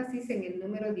énfasis en el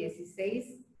número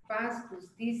 16, paz,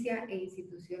 justicia e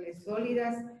instituciones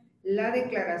sólidas, la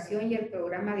Declaración y el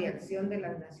Programa de Acción de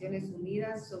las Naciones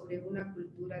Unidas sobre una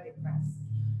cultura de paz.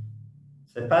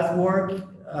 CEPAZ's work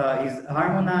is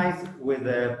harmonized with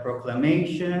the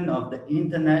proclamation of the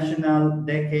International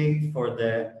Decade for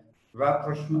the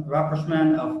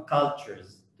Rapprochement of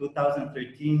Cultures,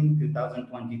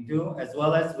 2013-2022, as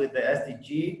well as with the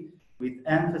SDG, with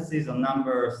emphasis on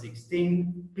number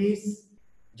 16, peace,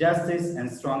 justice, and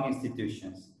strong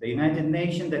institutions, the United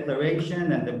Nations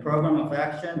Declaration, and the Program of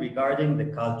Action regarding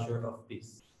the culture of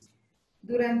peace.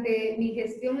 Durante mi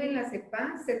gestión en la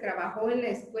CEPAZ se trabajó en la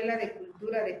Escuela de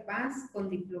Cultura de Paz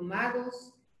con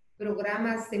diplomados,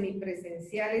 programas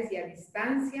semipresenciales y a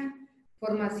distancia,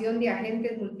 formación de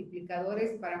agentes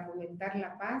multiplicadores para fomentar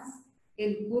la paz,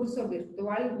 el curso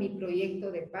virtual Mi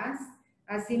Proyecto de Paz.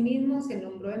 Asimismo, se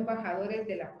nombró embajadores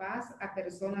de la paz a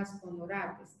personas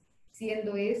honorables,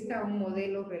 siendo esta un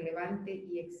modelo relevante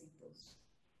y exitoso.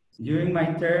 During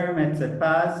my term at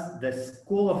CEPAZ, the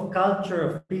School of Culture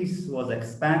of Peace was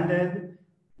expanded,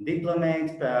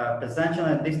 diplomates, presential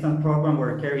and distant programs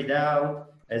were carried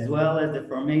out, as well as the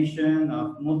formation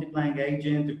of multiplying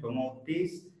agents to promote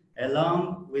peace,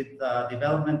 along with the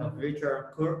development of virtual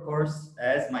course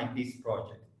as my peace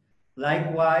project.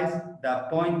 Likewise, the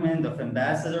appointment of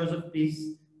ambassadors of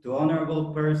peace to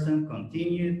honorable person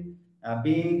continued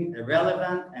being a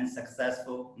relevant and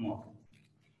successful model.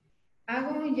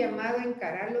 Hago un llamado a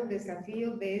encarar los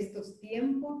desafíos de estos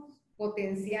tiempos,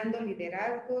 potenciando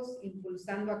liderazgos,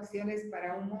 impulsando acciones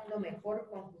para un mundo mejor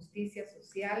con justicia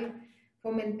social,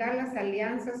 fomentar las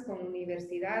alianzas con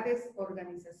universidades,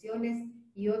 organizaciones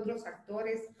y otros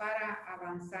actores para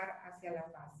avanzar hacia la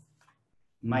paz.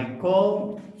 My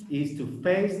call is to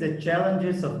face the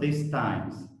challenges of these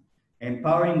times,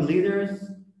 empowering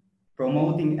leaders,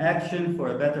 promoting action for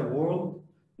a better world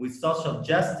with social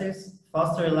justice,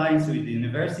 foster alliance with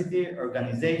university,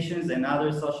 organizations, and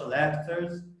other social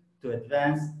actors to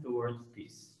advance towards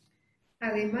peace.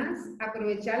 Además,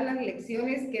 aprovechar las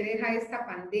lecciones que deja esta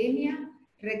pandemia,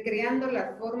 recreando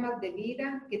las formas de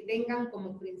vida que tengan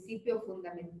como principio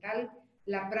fundamental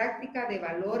la práctica de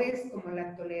valores como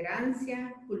la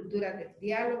tolerancia, cultura del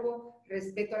diálogo,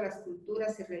 respeto a las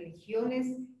culturas y religiones,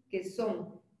 que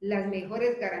son las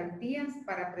mejores garantías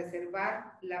para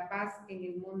preservar la paz en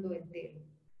el mundo entero.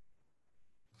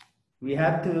 We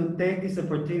have to take this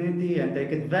opportunity and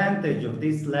take advantage of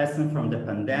this lesson from the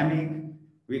pandemic,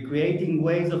 recreating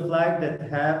ways of life that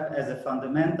have as a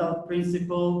fundamental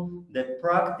principle the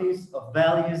practice of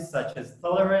values such as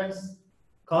tolerance,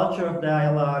 culture of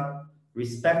dialogue,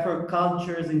 respect for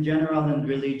cultures in general and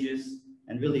religions,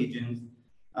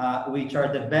 which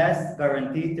are the best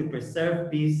guarantee to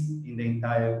preserve peace in the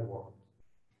entire world.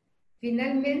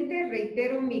 Finalmente,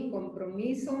 reitero mi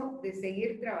compromiso de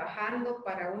seguir trabajando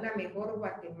para una mejor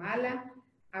Guatemala,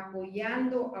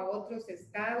 apoyando a otros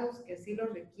estados que así lo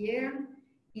requieran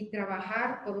y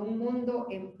trabajar por un mundo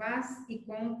en paz y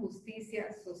con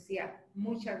justicia social.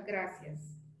 Muchas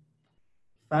gracias.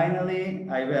 Finally,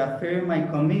 I reaffirm my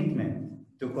commitment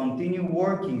to continue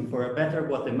working for a better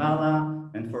Guatemala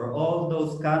and for all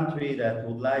those countries that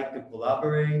would like to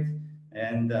collaborate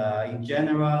and in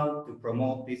general to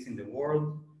promote peace in the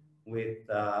world with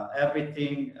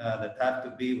everything that has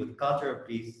to be with cultural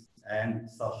peace and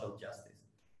social justice.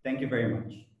 Thank you very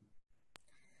much.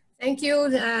 Thank you,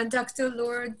 Dr.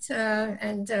 Lourdes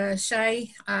and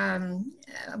Shay.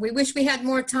 We wish we had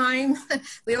more time.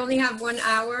 We only have 1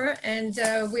 hour, and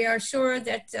we are sure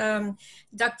that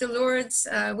Dr. Lourdes,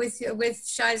 with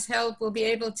Shay's help, will be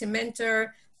able to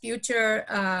mentor future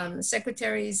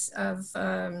secretaries of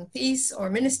peace or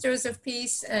ministers of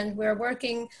peace, and we're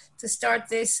working to start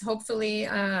this hopefully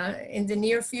in the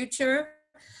near future.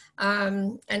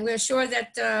 And we're sure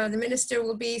that the minister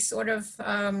will be sort of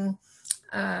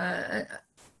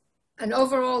an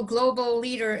overall global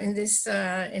leader in this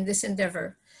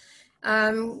endeavor.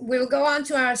 We'll go on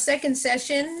to our second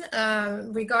session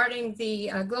regarding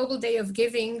the Global Day of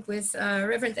Giving with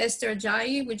Reverend Esther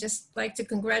Ajayi. We'd just like to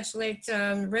congratulate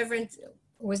Reverend,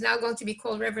 who is now going to be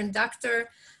called Reverend Dr.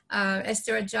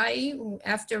 Esther Ajayi,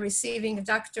 after receiving a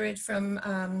doctorate from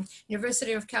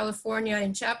University of California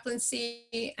in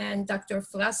chaplaincy and Doctor of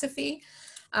Philosophy.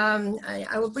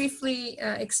 I will briefly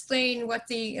explain what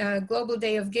the Global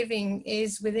Day of Giving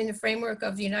is within the framework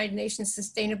of the United Nations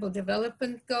Sustainable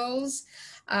Development Goals.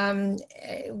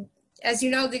 As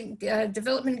you know, the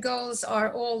development goals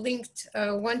are all linked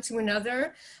one to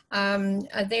another.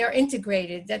 They are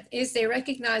integrated. That is, they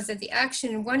recognize that the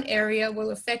action in one area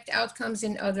will affect outcomes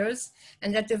in others,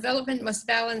 and that development must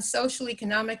balance social,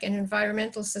 economic, and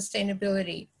environmental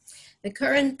sustainability. The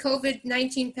current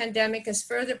COVID-19 pandemic has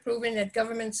further proven that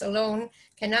governments alone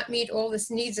cannot meet all the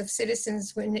needs of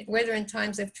citizens, whether in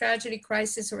times of tragedy,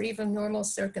 crisis, or even normal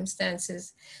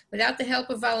circumstances. Without the help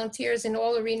of volunteers in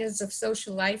all arenas of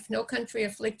social life, no country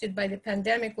afflicted by the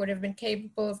pandemic would have been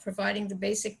capable of providing the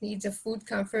basic needs of food,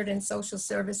 comfort, and social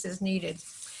services needed.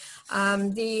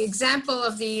 The example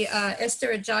of the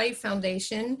Esther Ajayi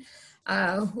Foundation,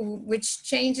 which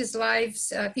changes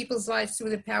lives, people's lives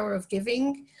through the power of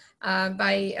giving,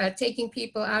 by taking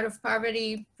people out of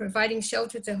poverty, providing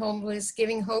shelter to homeless,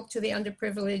 giving hope to the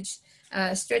underprivileged,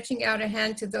 stretching out a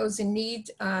hand to those in need.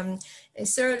 It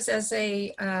serves as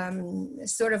a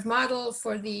sort of model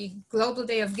for the Global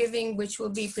Day of Giving, which will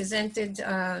be presented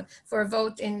for a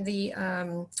vote in the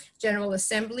General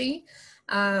Assembly.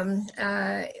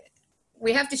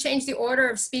 We have to change the order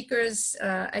of speakers,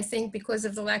 I think, because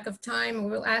of the lack of time.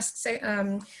 We'll ask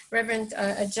Reverend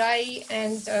Ajayi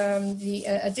and the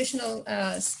additional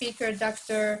speaker,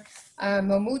 Dr.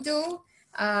 Momodu,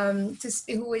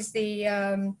 who is the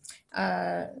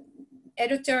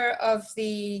editor of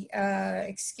the,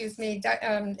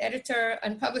 editor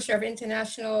and publisher of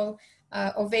International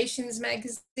Ovations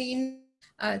magazine,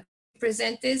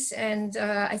 present this. And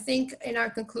I think in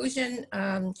our conclusion,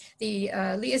 the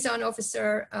liaison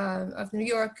officer of New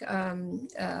York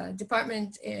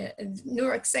Department, New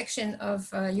York section of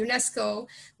UNESCO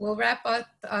will wrap up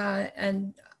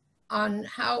and on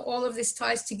how all of this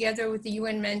ties together with the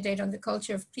UN mandate on the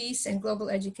culture of peace and global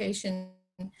education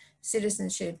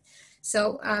citizenship.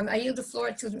 So I yield the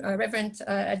floor to Reverend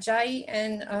Ajayi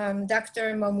and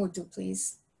Dr. Momodu,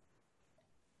 please.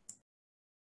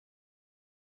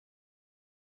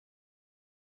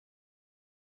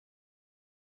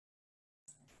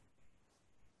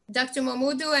 Dr.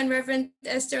 Momodu and Reverend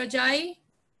Esther Ajayi.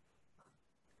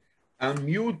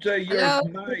 Unmute your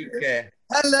mic.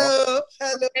 Hello,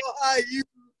 hello, how are you?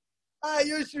 How are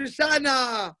you,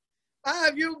 Shoshana? How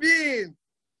have you been?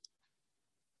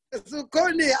 So,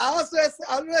 Connie, I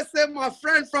always say my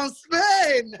friend from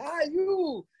Spain. How are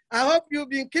you? I hope you've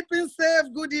been keeping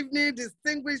safe. Good evening,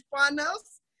 distinguished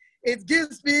panels. It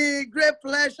gives me great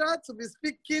pleasure to be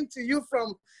speaking to you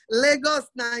from Lagos,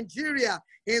 Nigeria,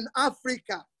 in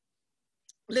Africa.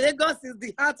 Lagos is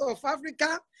the heart of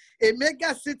Africa, a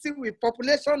mega city with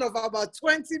population of about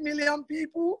 20 million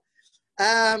people.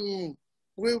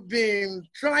 We've been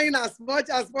trying as much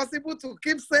as possible to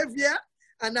keep safe here,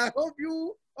 and I hope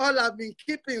you all have been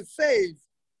keeping safe.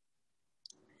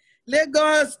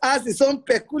 Lagos has its own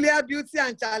peculiar beauty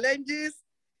and challenges,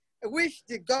 which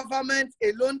the government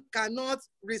alone cannot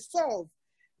resolve.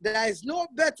 There is no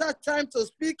better time to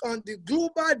speak on the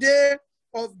Global Day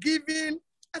of Giving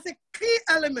as a key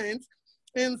element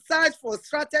in search for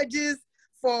strategies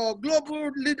for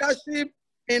global leadership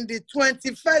in the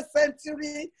 21st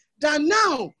century than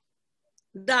now.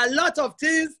 There are a lot of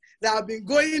things that have been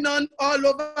going on all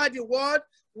over the world.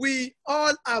 We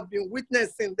all have been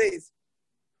witnessing this.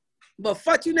 But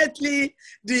fortunately,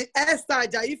 the Esther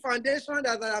Ajayi Foundation,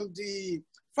 that I am the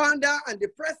founder and the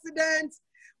president,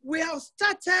 we have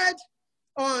started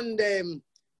on the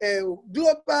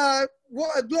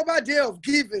Global Day of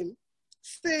Giving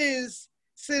since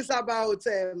about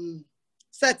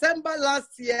September last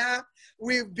year.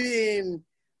 We've been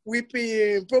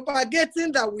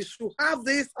propagating that we should have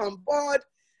this on board.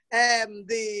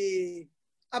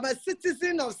 I'm a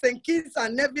citizen of St. Kitts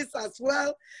and Nevis as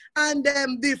well. And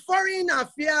the Foreign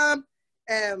Affairs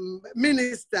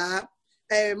Minister,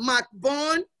 Mark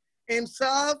Bond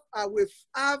himself, we've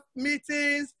had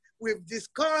meetings, we've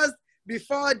discussed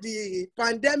before the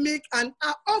pandemic, and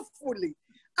hopefully,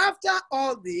 after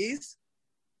all this,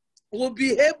 we'll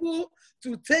be able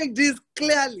to take this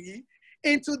clearly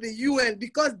into the UN,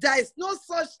 because there is no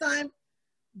such time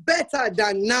better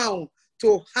than now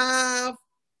to have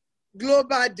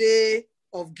Global Day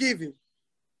of Giving.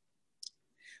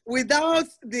 Without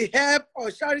the help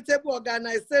of charitable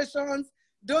organizations,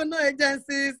 donor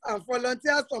agencies, and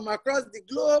volunteers from across the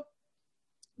globe,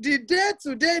 the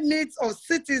day-to-day needs of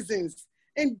citizens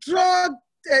in for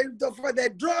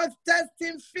the drug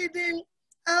testing, feeding,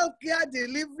 healthcare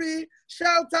delivery,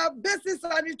 shelter, basic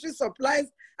sanitary supplies,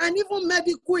 and even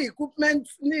medical equipment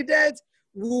needed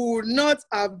would not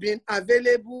have been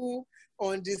available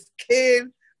on the scale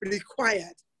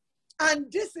required.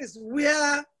 And this is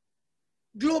where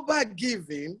Global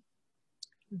Giving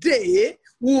Day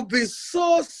will be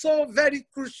so very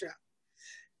crucial.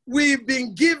 We've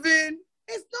been giving,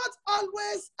 it's not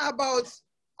always about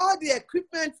all the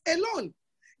equipment alone.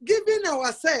 Giving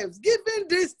ourselves, giving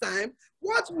this time,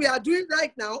 what we are doing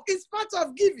right now is part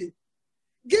of giving.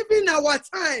 Giving our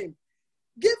time,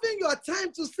 giving your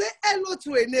time to say hello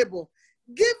to a neighbor,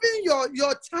 giving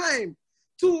your time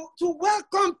to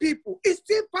welcome people is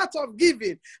still part of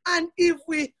giving. And if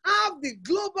we have the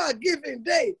Global Giving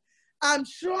Day, I'm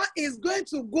sure it's going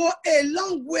to go a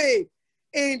long way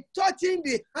in touching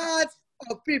the hearts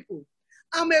of people.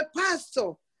 I'm a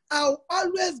pastor. I'll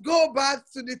always go back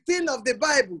to the thing of the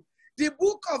Bible. The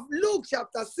book of Luke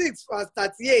chapter 6 verse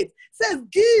 38 says,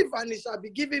 give and it shall be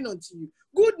given unto you.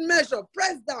 Good measure,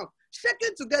 pressed down,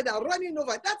 shaken together, running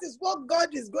over. That is what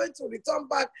God is going to return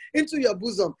back into your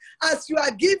bosom. As you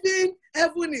are giving,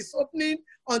 heaven is opening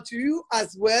unto you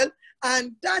as well.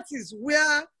 And that is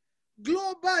where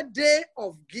Global Day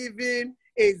of Giving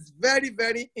is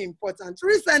very important.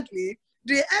 Recently,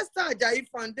 the Esther Ajayi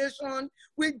Foundation,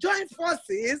 we joined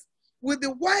forces with the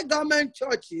white government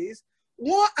churches,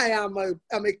 where I am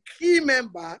a key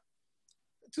member,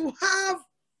 to have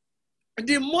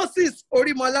the Moses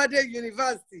Orimolade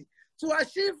University to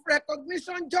achieve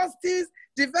recognition, justice,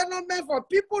 development for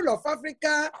people of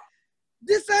Africa,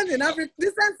 decency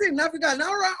in Africa, and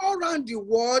all around the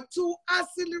world, to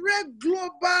accelerate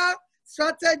global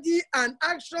strategy and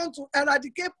action to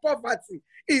eradicate poverty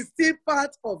is still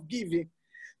part of giving.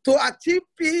 To achieve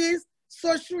peace,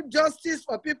 social justice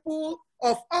for people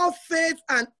of all faiths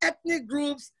and ethnic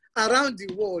groups around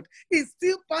the world is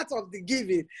still part of the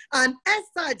giving. And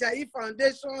Esther Ajayi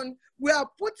Foundation, we are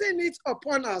putting it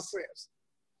upon ourselves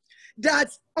that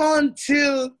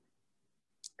until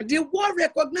the world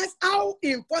recognizes how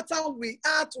important we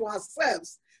are to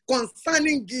ourselves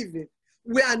concerning giving,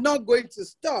 we are not going to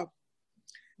stop.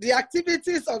 The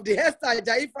activities of the Esther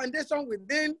Ajayi Foundation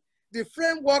within the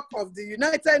framework of the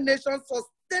United Nations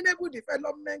Sustainable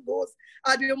Development Goals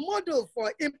are the model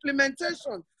for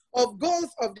implementation of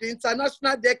goals of the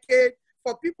International Decade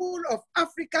for People of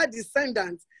Africa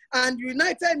Descendants and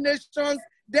United Nations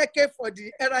Decade for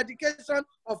the Eradication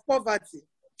of Poverty.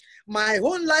 My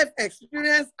own life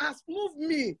experience has moved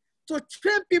me to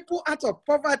train people out of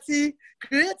poverty,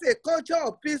 create a culture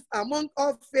of peace among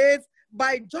all faiths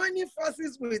by joining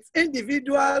forces with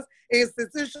individuals,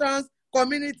 institutions,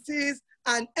 communities,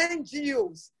 and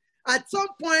NGOs. At some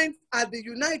point at the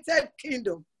United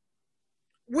Kingdom,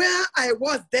 where I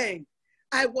was then,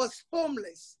 I was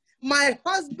homeless. My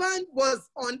husband was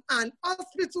on an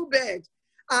hospital bed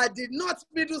at the North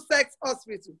Middlesex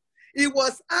Hospital. He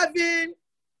was having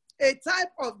a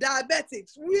type of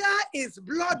diabetics where his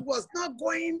blood was not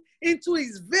going into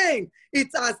his vein. It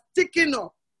has thickened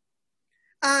up.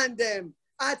 And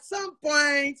at some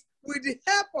point, with the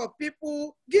help of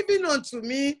people giving unto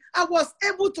me, I was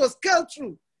able to scale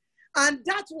through. And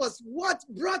that was what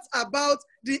brought about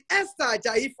the Esther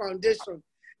Ajayi Foundation.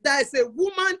 There is a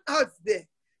woman out there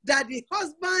that the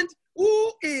husband,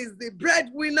 who is the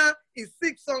breadwinner, is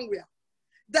sick somewhere.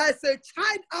 There is a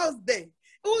child out there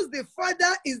whose the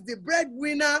father is the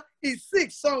breadwinner, is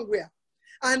sick somewhere.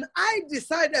 And I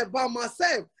decided by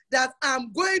myself that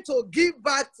I'm going to give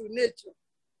back to nature.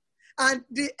 And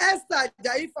the Esther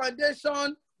Ajayi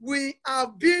Foundation, we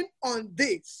have been on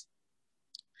this.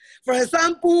 For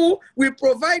example, we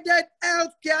provided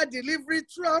healthcare delivery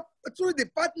through the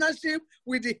partnership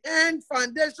with the HEND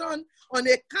Foundation on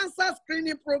a cancer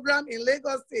screening program in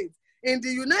Lagos State. In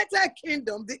the United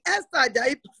Kingdom, the Esther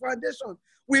Ajayi Foundation,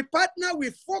 we partner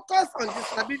with Focus on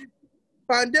Disability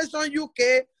Foundation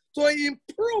UK to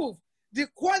improve the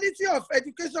quality of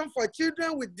education for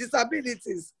children with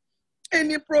disabilities in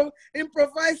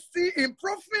impoverished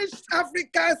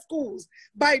African schools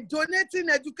by donating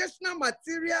educational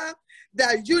material,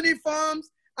 their uniforms,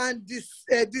 and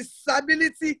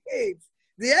disability aids.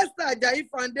 The Esther Ajayi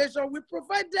Foundation, we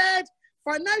provided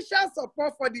financial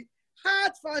support for the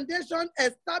Heart Foundation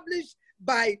established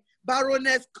by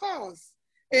Baroness Kors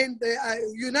in the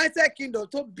United Kingdom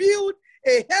to build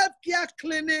a healthcare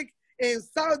clinic in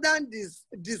southern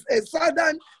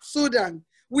Sudan.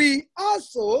 We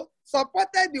also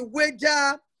supported the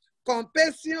wager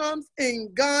compensations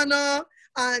in Ghana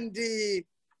and the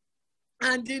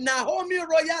Naomi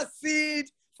Royal Seed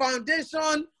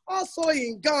Foundation also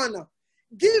in Ghana.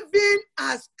 Giving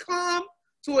has come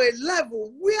to a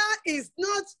level where it's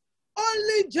not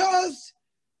only just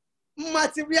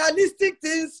materialistic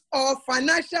things or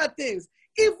financial things.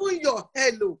 Even your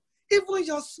hello, even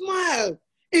your smile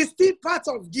is still part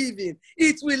of giving.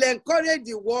 It will encourage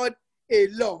the world a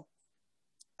lot.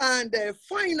 And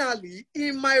finally,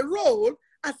 in my role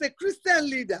as a Christian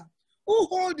leader who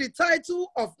hold the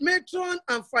title of matron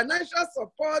and financial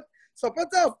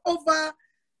supporter of over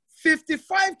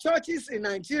 55 churches in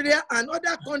Nigeria and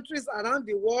other countries around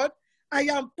the world, I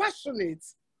am passionate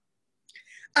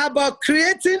about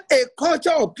creating a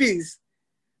culture of peace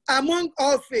among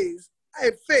all faiths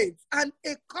and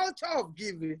a culture of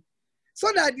giving,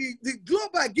 so that the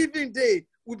Global Giving Day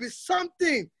will be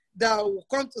something that will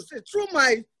come to say. Through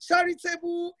my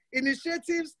charitable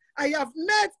initiatives, I have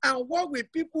met and worked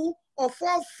with people of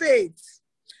all faiths,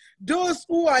 those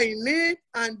who are in need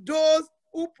and those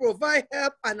who provide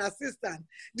help and assistance.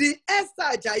 The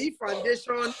Esther Ajayi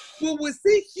Foundation, we will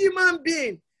see human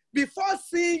beings before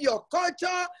seeing your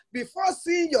culture, before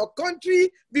seeing your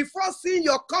country, before seeing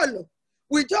your color.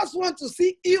 We just want to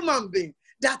see human being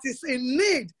that is in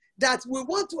need, that we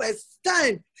want to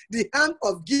extend the hand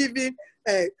of giving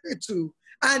to.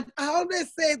 And I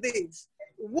always say this: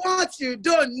 what you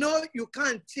don't know, you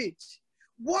can't teach.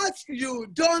 What you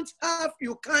don't have,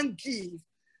 you can't give.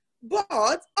 But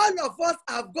all of us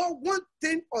have got one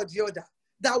thing or the other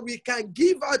that we can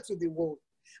give out to the world.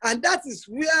 And that is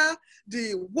where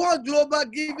the World Global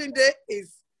Giving Day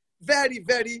is very,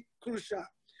 very crucial.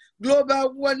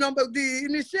 The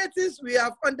initiatives we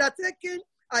have undertaken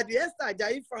at the Esther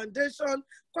Ajayi Foundation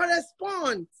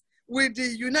correspond with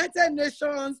the United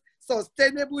Nations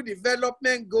Sustainable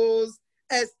Development Goals,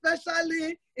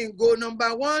 especially in goal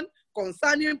number 1,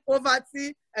 concerning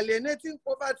poverty, alienating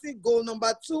poverty. Goal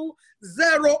number 2,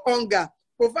 zero hunger.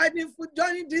 Providing food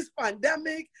during this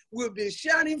pandemic, we'll be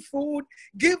sharing food,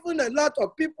 giving a lot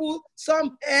of people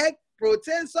some egg,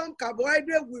 protein, some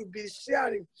carbohydrate, we'll be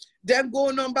sharing. Then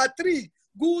goal number 3,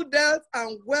 good health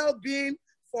and well-being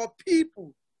for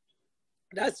people.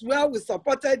 That's where we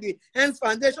supported the HEND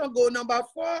Foundation. Goal number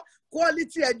 4,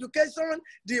 quality education.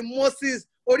 The Moses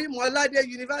Orimolade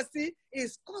University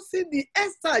is costing the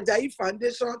Esther Ajayi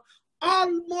Foundation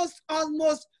almost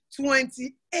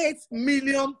 28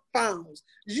 million pounds,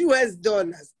 US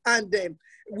dollars. And then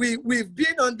we've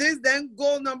been on this. Then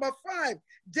goal number 5,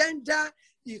 gender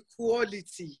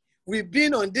equality. We've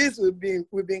been on this, we've been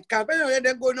campaigning on it.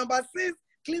 Then goal number 6,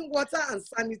 clean water and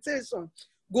sanitation.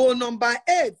 Goal number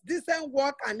 8, decent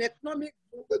work and economic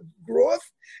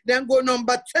growth. Then goal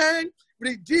number 10,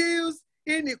 reduce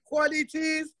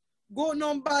inequalities. Goal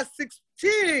number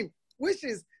 16, which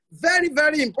is very,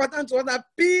 very important to us,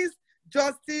 peace,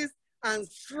 justice, and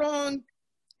strong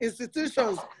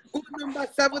institutions. Goal number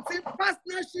 17,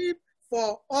 partnership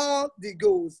for all the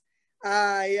goals.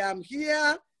 I am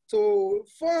here to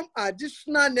form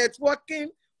additional networking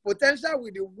potential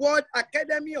with the World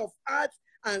Academy of Arts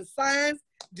and Science,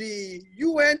 the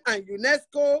UN and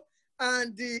UNESCO,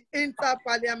 and the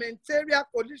Interparliamentary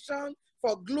Coalition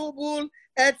for Global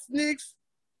Ethnics,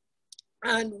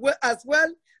 and as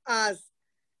well as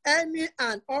any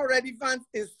and all relevant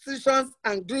institutions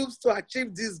and groups to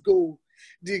achieve this goal.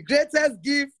 The greatest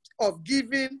gift of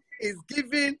giving is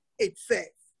giving itself.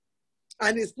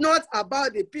 And it's not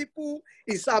about the people,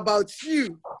 it's about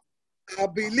you. I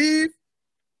believe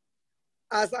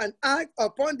as an act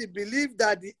upon the belief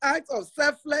that the act of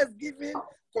selfless giving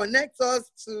connects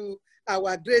us to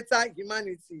our greater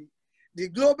humanity. The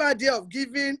Global Day of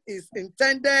Giving is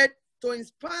intended to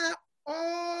inspire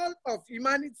all of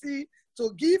humanity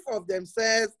to give of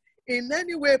themselves in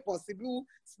any way possible,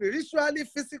 spiritually,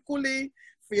 physically,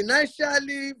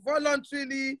 financially,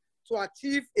 voluntarily, to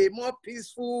achieve a more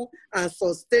peaceful and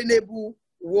sustainable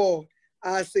world.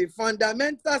 As a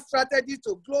fundamental strategy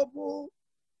to global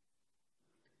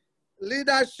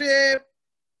leadership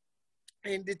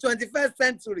in the 21st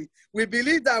century, we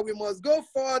believe that we must go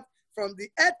forth from the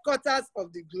headquarters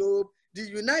of the globe, the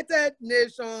United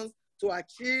Nations, to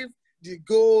achieve the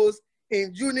goals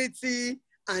in unity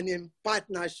and in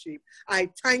partnership. I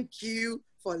thank you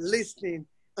for listening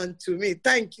unto me.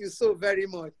 Thank you so very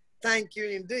much. Thank you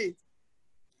indeed.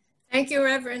 Thank you,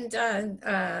 Reverend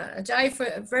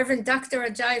Ajayi, Reverend Dr.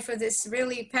 Ajayi, for this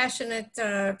really passionate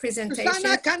presentation.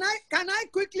 Shoshana, can I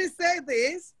quickly say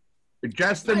this?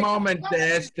 Just a moment,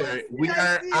 Esther. We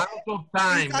are out of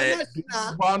time. We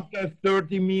want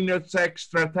 30 minutes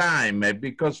extra time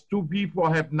because 2 people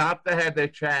have not had a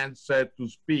chance to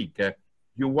speak.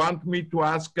 You want me to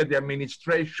ask the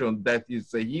administration that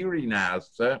is hearing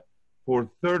us for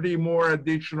 30 more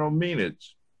additional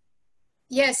minutes?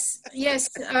 Yes, yes.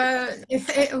 We're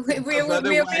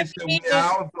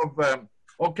out of...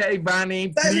 Okay,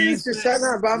 Bunny, please.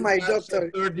 Shoshana about my doctor.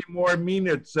 30 more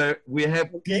minutes. We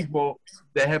have people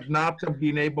that have not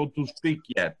been able to speak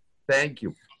yet. Thank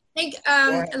you. I think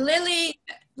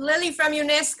Lily from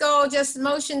UNESCO just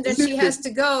motioned that she has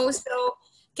to go. So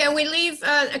can we leave?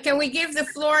 Can we give the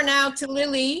floor now to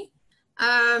Lily?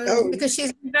 Because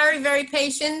she's very, very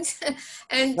patient,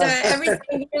 and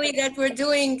everything really that we're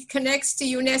doing connects to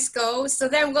UNESCO. So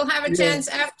then we'll have a chance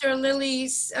after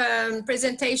Lily's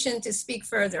presentation to speak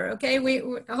further. Okay, we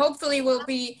hopefully will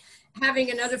be having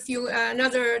another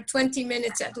 20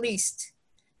 minutes at least.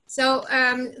 So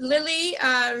Lily,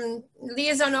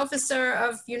 liaison officer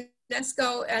of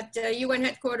UNESCO at UN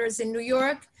headquarters in New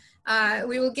York.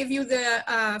 We will give you the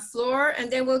floor, and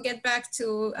then we'll get back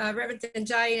to Reverend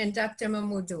Ajayi and Dr.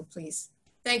 Momodu, please.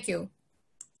 Thank you.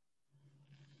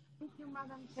 Thank you,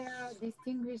 Madam Chair,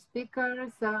 distinguished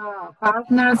speakers,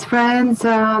 partners, friends,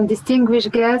 distinguished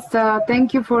guests.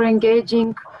 Thank you for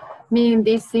engaging me in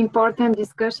this important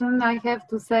discussion. I have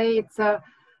to say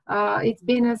it's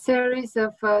been a series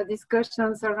of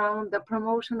discussions around the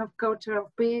promotion of culture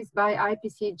of peace by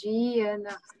IPCGE, and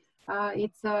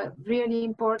it's really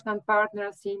important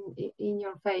partners in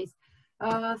your face.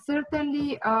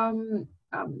 Certainly,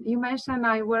 you mentioned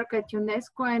I work at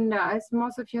UNESCO, and as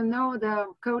most of you know,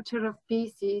 the culture of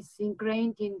peace is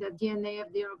ingrained in the DNA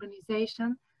of the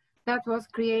organization that was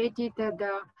created at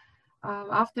the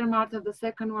aftermath of the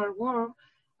Second World War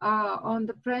on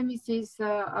the premises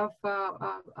of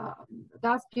the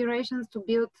aspirations to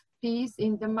build peace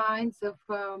in the minds of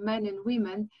men and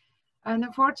women. And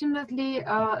unfortunately,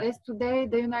 as today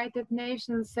the United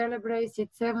Nations celebrates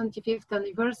its 75th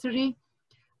anniversary,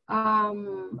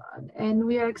 and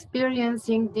we are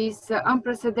experiencing this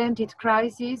unprecedented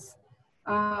crisis,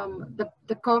 the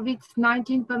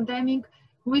COVID-19 pandemic,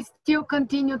 we still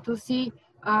continue to see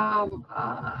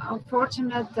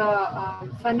unfortunate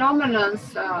phenomena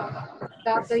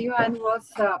that the UN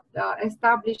was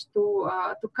established to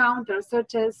counter,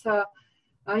 such as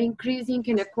increasing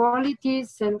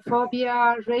inequalities,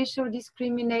 xenophobia, racial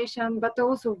discrimination, but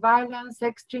also violence,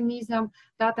 extremism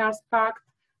that are sparked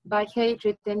by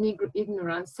hatred and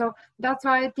ignorance. So that's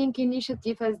why I think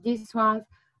initiatives as this one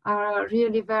are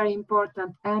really very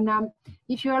important. And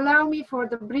if you allow me, for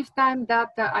the brief time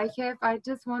that I have, I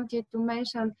just wanted to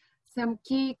mention some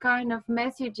key kind of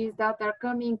messages that are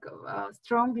coming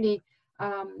strongly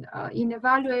in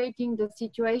evaluating the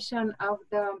situation of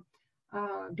the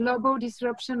global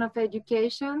disruption of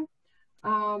education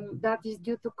that is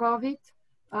due to COVID.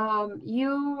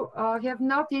 You have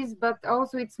noticed, but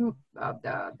also it's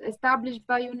established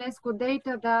by UNESCO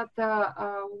data that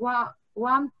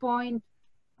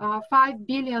 1.5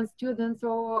 billion students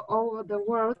all over the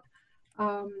world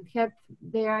had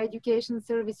their education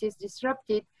services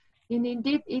disrupted. And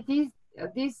indeed, it is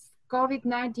this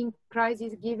COVID-19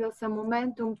 crisis gives us a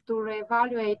momentum to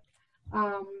reevaluate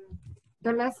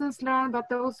the lessons learned,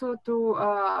 but also to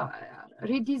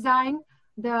redesign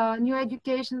the new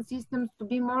education systems to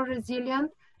be more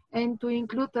resilient and to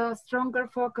include a stronger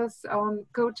focus on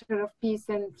culture of peace.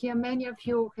 And here many of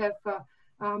you have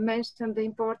mentioned the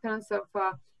importance of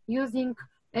using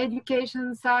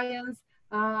education, science,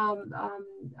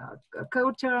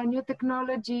 culture, and new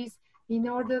technologies in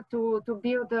order to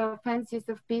build the fences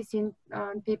of peace in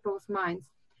people's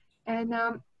minds. And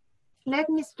let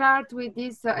me start with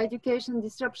this education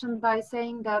disruption by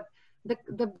saying that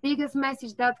the biggest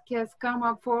message that has come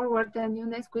up forward and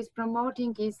UNESCO is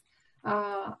promoting is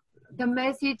the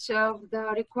message of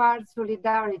the required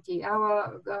solidarity.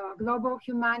 Our global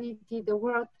humanity, the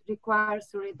world requires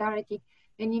solidarity.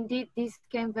 And indeed, this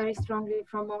came very strongly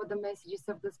from all the messages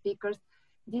of the speakers.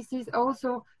 This is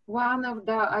also one of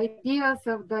the ideas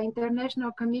of the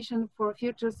International Commission for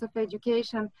Futures of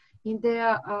Education in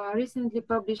their recently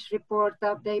published report,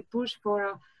 that they push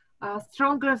for a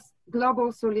stronger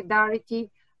global solidarity.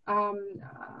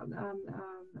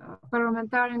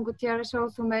 Parliamentarian Gutierrez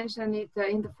also mentioned it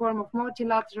in the form of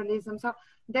multilateralism. So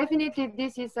definitely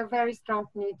this is a very strong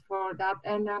need for that.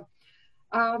 And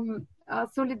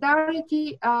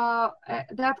solidarity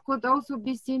that could also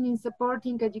be seen in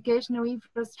supporting educational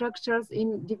infrastructures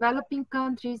in developing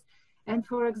countries. And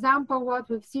for example, what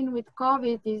we've seen with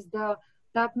COVID is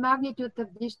that magnitude of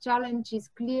this challenge is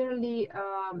clearly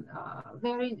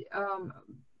very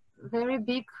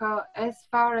big as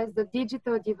far as the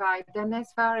digital divide, and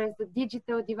as far as the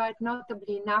digital divide,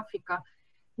 notably in Africa.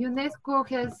 UNESCO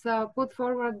has put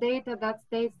forward data that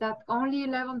states that only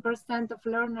 11% of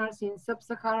learners in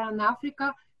sub-Saharan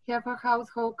Africa have a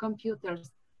household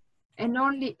computers, and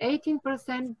only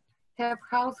 18% have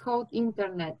household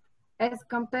internet, as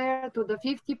compared to the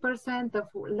 50% of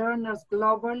learners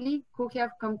globally who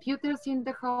have computers in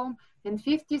the home and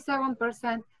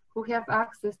 57% who have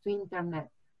access to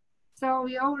internet. So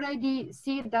we already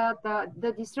see that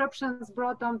the disruptions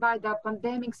brought on by the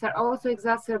pandemics are also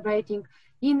exacerbating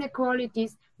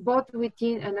inequalities both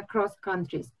within and across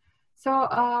countries. So,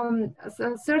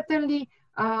 certainly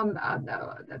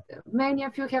many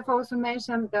of you have also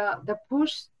mentioned the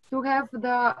push to have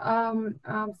the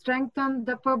strengthen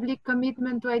the public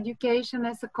commitment to education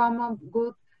as a common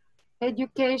good,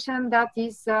 education that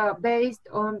is based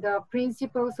on the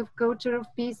principles of culture of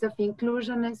peace, of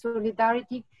inclusion and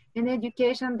solidarity, and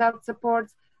education that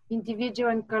supports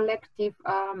individual and collective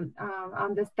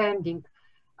understanding.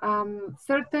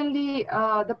 Certainly,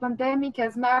 the pandemic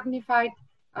has magnified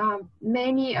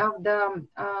many of the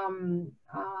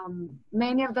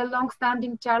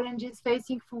long-standing challenges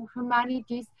facing for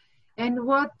humanities, and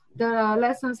what the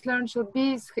lessons learned should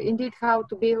be is indeed how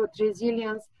to build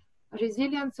resilient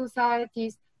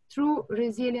societies through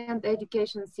resilient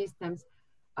education systems.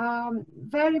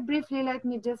 Very briefly, let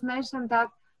me just mention that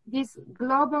this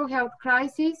global health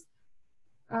crisis,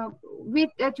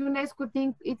 we at UNESCO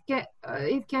think it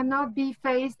cannot be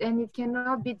faced and it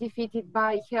cannot be defeated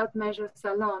by health measures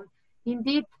alone.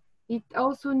 Indeed, it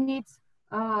also needs,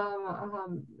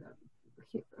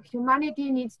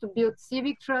 humanity needs to build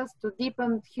civic trust, to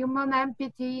deepen human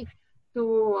empathy,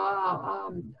 to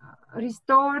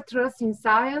restore trust in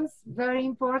science, very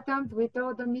important with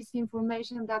all the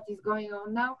misinformation that is going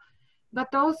on now,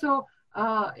 but also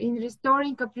in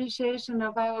restoring appreciation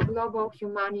of our global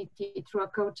humanity through a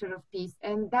culture of peace.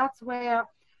 And that's where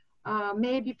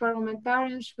maybe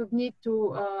parliamentarians should need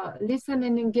to listen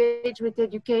and engage with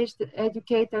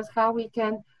educators, how we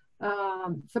can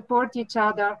support each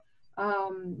other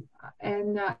and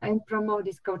promote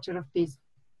this culture of peace.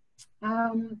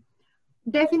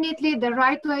 Definitely the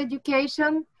right to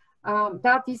education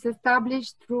that is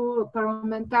established through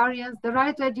parliamentarians. The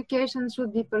right to education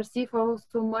should be perceived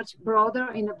also much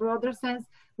broader, in a broader sense.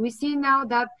 We see now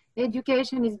that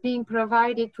education is being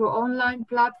provided through online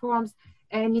platforms,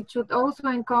 and it should also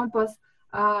encompass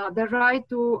the right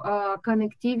to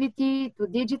connectivity, to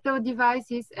digital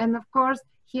devices, and of course,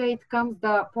 here it comes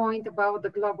the point about the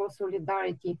global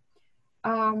solidarity.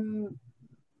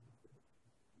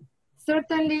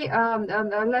 Certainly,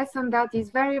 a lesson that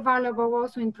is very valuable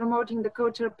also in promoting the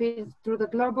culture of peace through the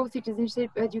global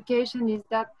citizenship education is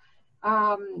that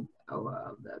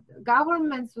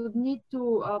governments would need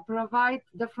to provide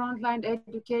the frontline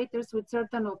educators with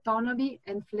certain autonomy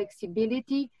and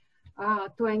flexibility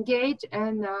to engage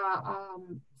and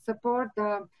support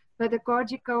the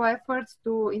pedagogical efforts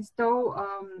to install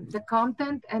the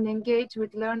content and engage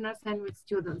with learners and with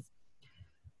students.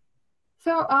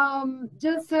 So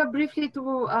just briefly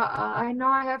to, I know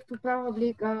I have to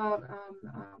probably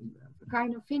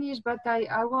kind of finish, but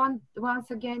I want once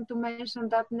again to mention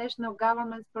that national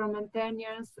governments,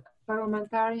 parliamentarians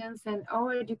and all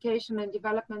education and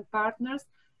development partners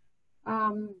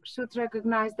should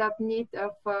recognize that need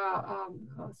of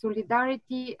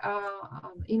solidarity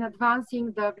in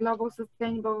advancing the global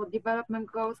sustainable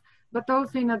development goals, but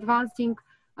also in advancing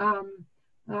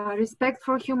respect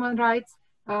for human rights,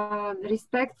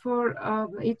 respect for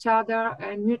each other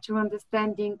and mutual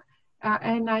understanding.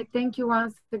 And I thank you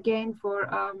once again for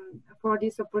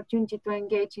this opportunity to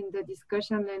engage in the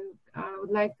discussion, and I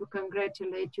would like to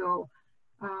congratulate you all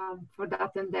for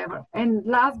that endeavor. And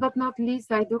last but not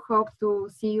least, I do hope to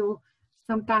see you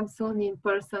sometime soon in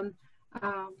person.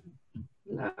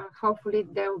 Hopefully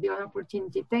there will be an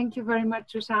opportunity. Thank you very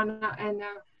much, Shoshana, and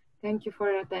thank you for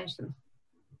your attention.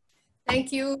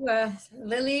 Thank you,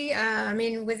 Lily. I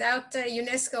mean, without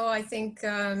UNESCO, I think,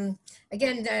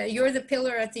 again, you're the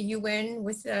pillar at the UN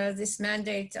with this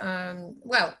mandate. The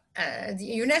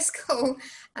UNESCO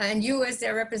and you as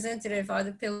their representative are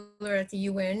the pillar at the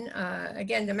UN.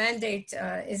 Again, the mandate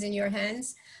is in your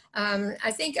hands.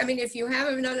 I think, I mean, if you have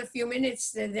another few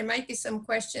minutes, there might be some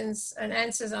questions and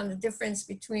answers on the difference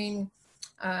between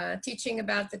teaching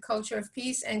about the culture of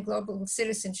peace and global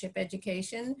citizenship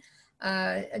education.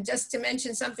 Just to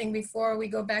mention something before we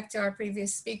go back to our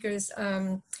previous speakers,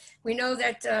 we know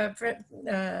that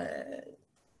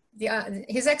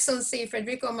His Excellency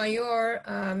Federico Mayor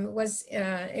was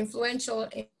influential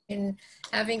in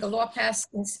having a law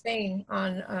passed in Spain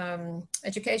on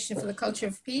education for the culture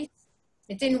of peace.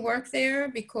 It didn't work there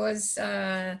because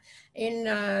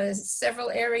in several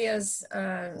areas,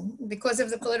 because of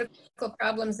the political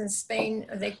problems in Spain,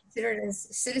 they consider it as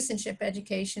citizenship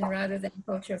education rather than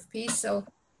culture of peace. So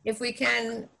if we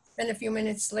can spend a few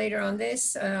minutes later on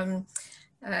this,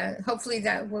 hopefully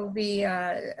that will be,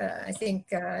 I think,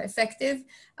 effective.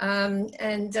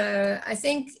 I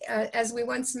think, as we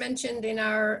once mentioned in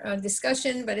our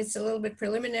discussion, but it's a little bit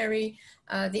preliminary,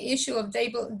 the issue of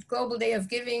Global Day of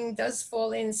Giving does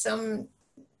fall in some,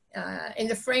 in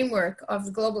the framework of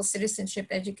the global citizenship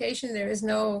education. There is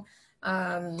no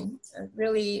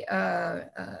really,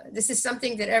 this is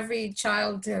something that every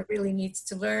child really needs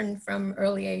to learn from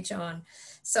early age on.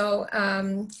 So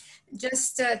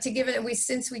just to give it,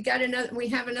 since we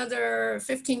have another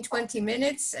 15-20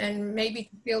 minutes and maybe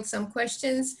to field some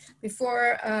questions.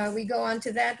 Before we go on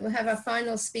to that, we'll have our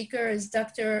final speaker is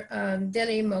Dr.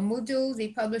 Dele Momodu, the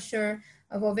publisher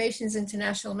of Ovation's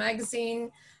International Magazine.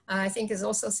 I think is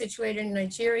also situated in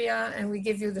Nigeria, and we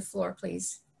give you the floor,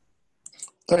 please.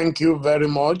 Thank you very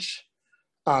much,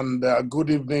 and good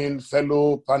evening,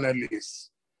 fellow panelists.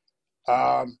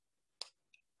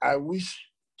 I wish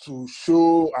to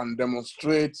show and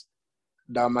demonstrate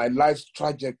that my life's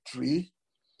trajectory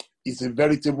is a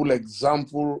veritable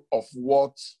example of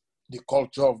what the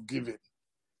culture of giving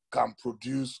can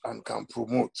produce and can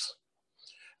promote.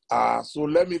 So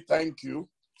let me thank you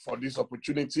for this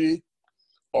opportunity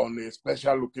on a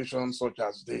special occasion such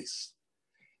as this.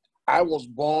 I was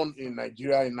born in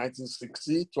Nigeria in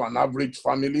 1960 to an average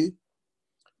family.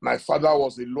 My father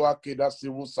was a lower cadre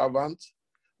civil servant,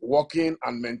 working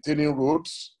and maintaining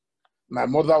roads. My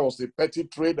mother was a petty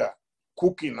trader,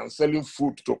 cooking and selling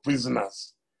food to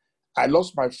prisoners. I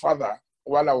lost my father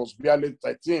while I was barely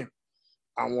 13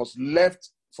 and was left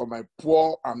for my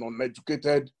poor and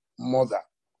uneducated mother.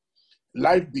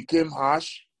 Life became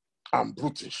harsh and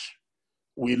brutish.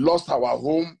 We lost our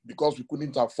home because we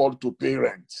couldn't afford to pay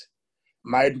rent.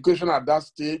 My education at that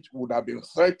stage would have been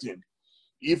threatened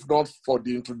if not for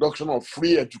the introduction of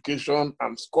free education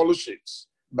and scholarships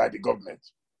by the government.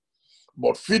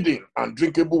 But feeding and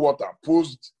drinkable water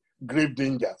posed grave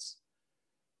dangers.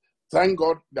 Thank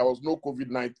God there was no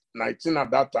COVID-19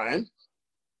 at that time.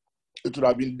 It would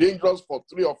have been dangerous for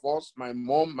three of us, my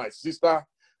mom, my sister,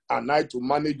 and I, to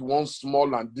manage one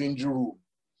small and dingy room.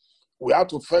 We had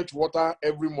to fetch water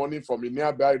every morning from a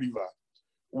nearby river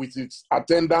with its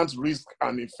attendant risk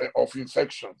of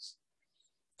infections.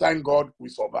 Thank God we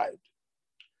survived.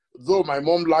 Though my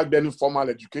mom lacked any formal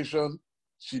education,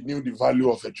 she knew the value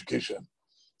of education,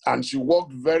 and she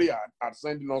worked very hard at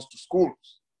sending us to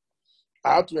schools.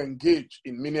 I had to engage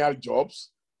in menial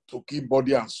jobs to keep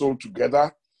body and soul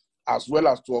together, as well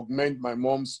as to augment my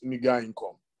mom's meager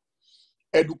income.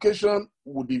 Education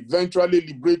would eventually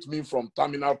liberate me from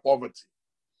terminal poverty.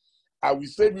 I will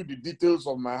save you the details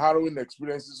of my harrowing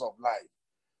experiences of life,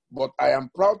 but I am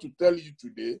proud to tell you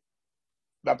today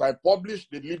that I published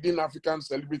the leading African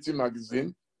celebrity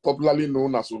magazine, popularly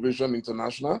known as Ovation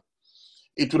International.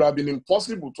 It would have been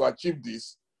impossible to achieve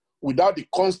this without the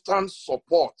constant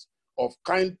support of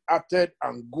kind-hearted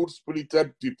and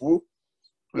good-spirited people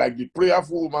like the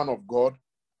prayerful woman of God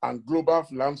and global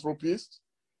philanthropist,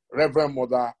 Reverend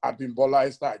Mother Abimbola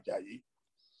Esther Ajayi,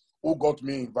 who got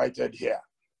me invited here.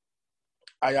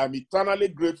 I am eternally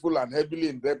grateful and heavily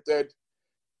indebted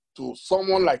to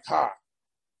someone like her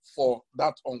for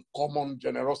that uncommon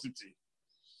generosity.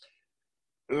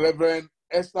 Reverend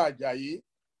Esther Ajayi,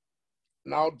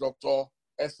 now Dr.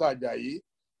 Esther Ajayi,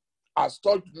 has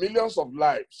touched millions of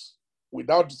lives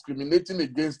without discriminating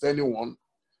against anyone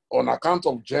on account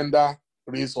of gender,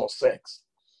 race, or sex.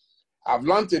 I've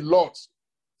learned a lot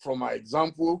from her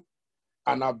example,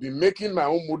 and I've been making my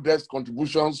own modest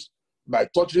contributions by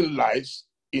touching lives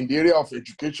in the area of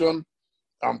education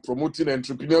and promoting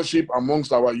entrepreneurship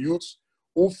amongst our youths,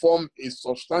 who form a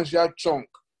substantial chunk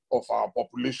of our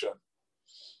population.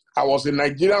 I was a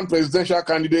Nigerian presidential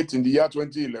candidate in the year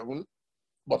 2011,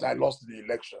 but I lost the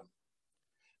election.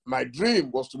 My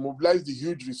dream was to mobilize the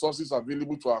huge resources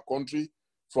available to our country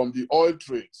from the oil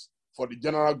trades for the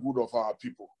general good of our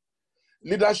people.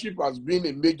 Leadership has been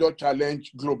a major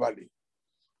challenge globally.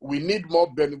 We need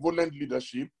more benevolent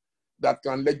leadership that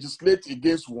can legislate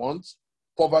against want,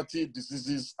 poverty,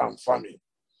 diseases, and famine.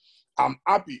 I'm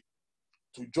happy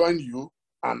to join you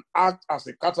and act as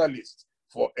a catalyst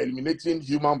for eliminating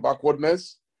human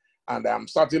backwardness, and I am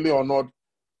certainly honored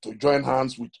to join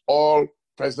hands with all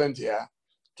present here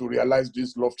to realize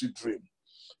this lofty dream.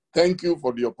 Thank you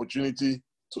for the opportunity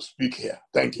to speak here.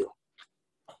 Thank you.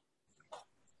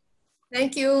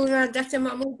 Thank you, Dr.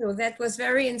 Momodu. That was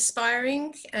very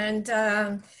inspiring, and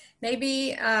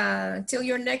maybe till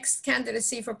your next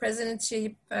candidacy for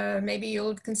presidency, maybe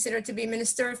you'll consider to be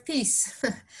Minister of Peace.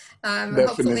 Definitely.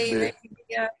 Hopefully, maybe,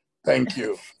 thank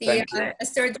you. The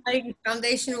Esther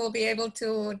Foundation will be able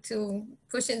to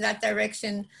push in that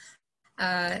direction,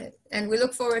 and we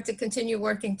look forward to continue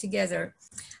working together.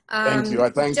 Thank you. I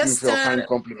thank you for your kind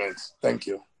compliments. Thank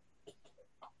you.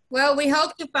 Well, we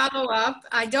hope to follow up.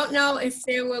 I don't know if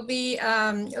there will be,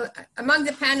 among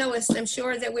the panelists, I'm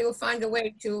sure that we will find a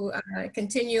way to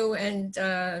continue and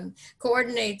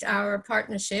coordinate our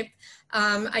partnership.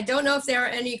 I don't know if there are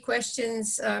any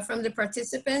questions from the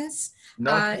participants.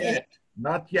 Not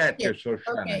yet,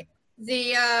 Shoshana. Okay.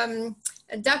 The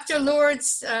Dr.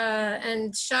 Lourdes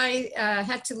and Shay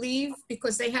had to leave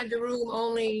because they had the room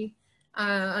only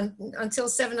until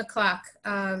 7 o'clock.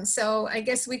 So I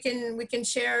guess we can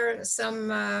share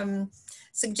some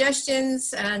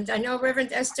suggestions. And I know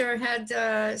Reverend Esther had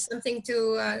something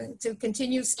to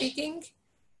continue speaking.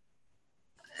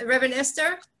 Reverend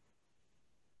Esther,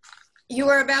 you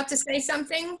were about to say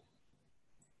something?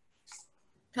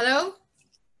 Hello?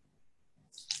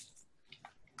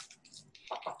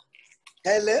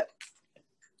 Hello?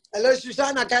 Hello,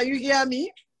 Shoshana, can you hear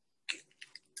me?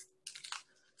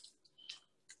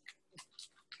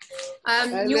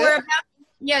 You were about,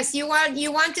 yes, you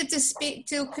wanted to speak,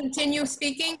 to continue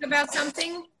speaking about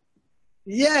something?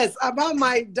 Yes, about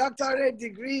my doctorate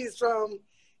degrees from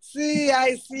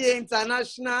CIC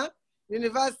International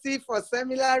University for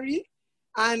Seminary,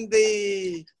 and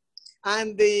the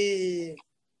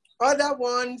other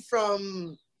one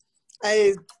from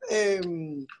a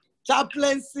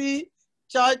chaplaincy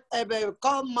church,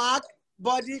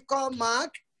 body called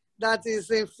Mark, that is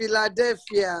in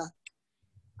Philadelphia.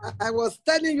 I was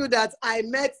telling you that I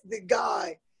met the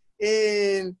guy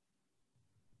in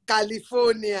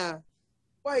California.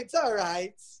 Well, it's all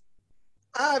right.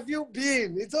 How have you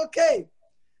been? It's okay.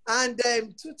 And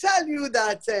to tell you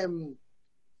that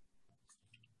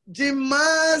Jim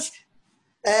Mask,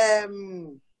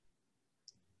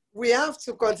 we have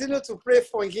to continue to pray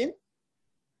for him.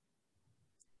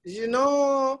 You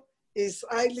know, he's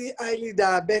highly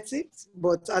diabetic,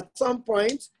 but at some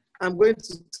point, I'm going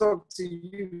to talk to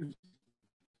you.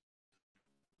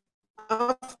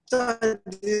 After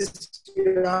this,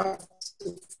 you have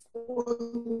to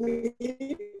phone me.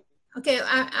 Okay,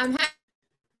 I'm happy.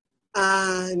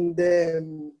 And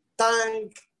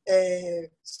thank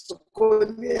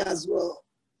Sokoni as well.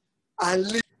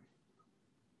 And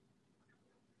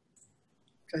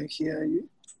can I hear you?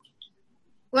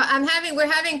 Well,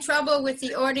 we're having trouble with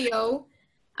the audio.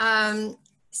 Hello?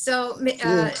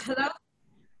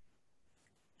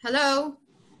 Hello?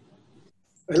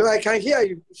 Hello, I can hear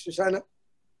you, Shoshana.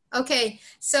 Okay,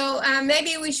 so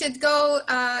maybe we should go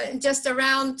just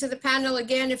around to the panel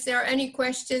again if there are any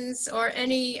questions or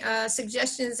any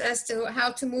suggestions as to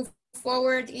how to move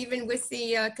forward, even with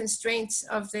the constraints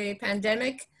of the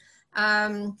pandemic.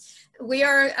 We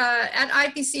are at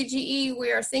IPCGE,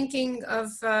 we are thinking of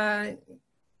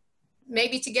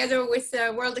maybe together with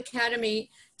the World Academy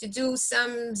to do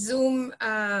some Zoom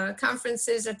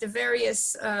conferences at the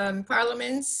various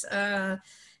parliaments,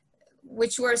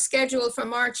 which were scheduled for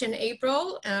March and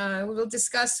April. We will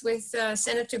discuss with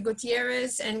Senator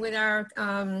Gutierrez and with our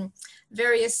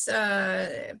various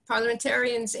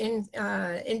parliamentarians in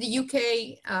the UK,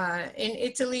 in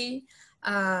Italy,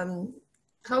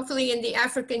 hopefully in the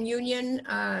African Union.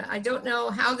 I don't know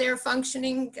how they're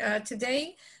functioning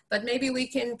today, but maybe we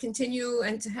can continue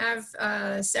and to have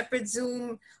separate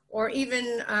Zoom or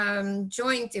even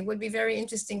joint. It would be very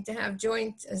interesting to have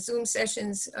joint Zoom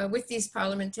sessions with these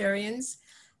parliamentarians.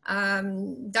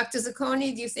 Dr.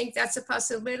 Zacconi, do you think that's a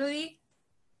possibility?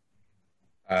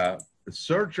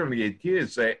 Certainly it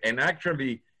is. And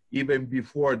actually, even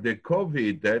before the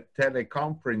COVID,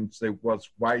 teleconference was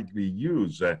widely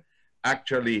used.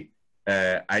 Actually,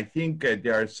 I think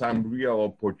there are some real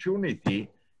opportunity,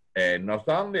 not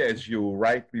only as you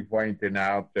rightly pointed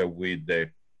out with the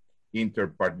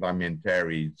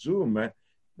interparliamentary Zoom,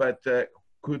 but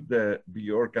could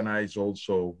be organized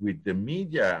also with the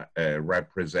media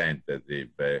representative,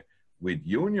 with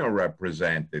union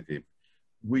representative,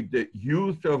 with the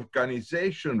youth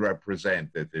organization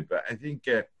representative. I think,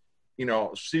 you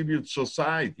know, civil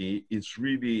society is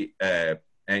really,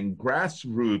 and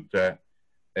grassroots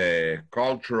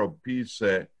culture of peace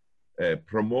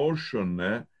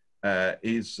promotion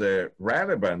is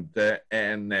relevant,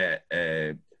 and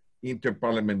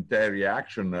interparliamentary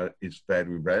action is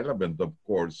very relevant, of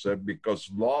course, because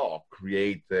law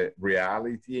creates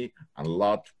reality, a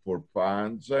lot for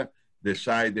funds,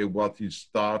 decide what is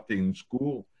taught in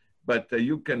school, but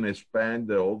you can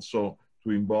expand also to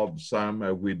involve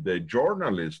some with the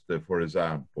journalists, for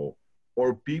example,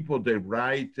 or people that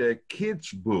write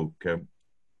kids' book,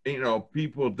 you know,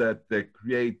 people that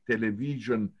create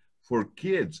television for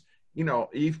kids. You know,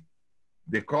 if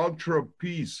the culture of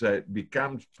peace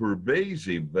becomes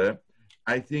pervasive,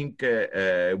 I think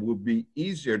it would be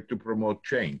easier to promote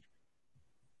change.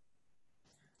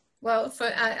 Well,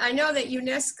 I know that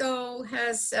UNESCO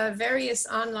has various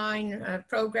online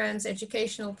programs,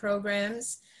 educational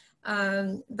programs,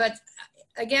 but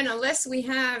again, unless we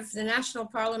have the national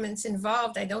parliaments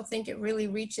involved, I don't think it really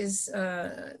reaches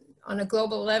on a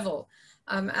global level.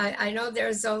 I know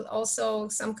there's also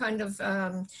some kind of,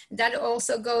 that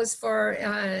also goes for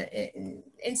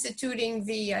instituting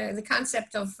the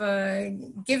concept of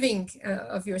giving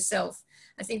of yourself.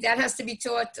 I think that has to be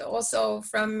taught also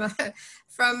from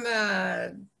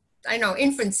I know,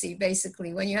 infancy,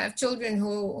 basically, when you have children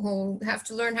who have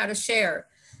to learn how to share.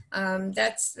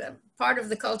 That's part of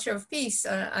the culture of peace,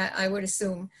 I would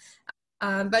assume.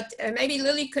 But maybe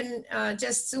Lily can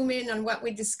just zoom in on what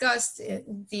we discussed,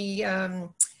 the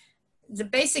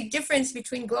basic difference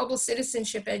between global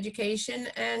citizenship education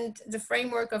and the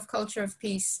framework of culture of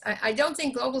peace. I don't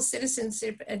think global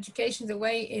citizenship education, the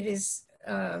way it is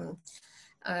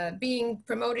being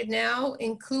promoted now,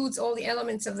 includes all the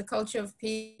elements of the culture of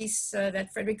peace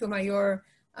that Federico Mayor,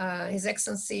 His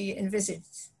Excellency,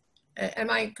 envisaged.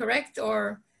 Am I correct,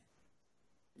 or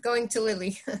going to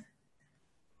Lily?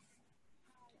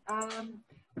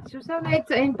 Shoshana,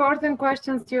 it's an important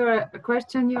question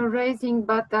you're raising,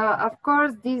 but of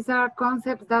course these are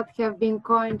concepts that have been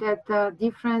coined at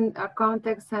different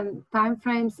contexts and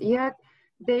timeframes, yet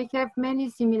they have many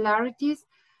similarities.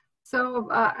 So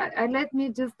let me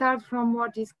just start from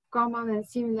what is common and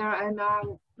similar, and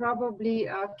probably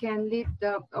can lead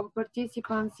the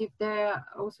participants, if they're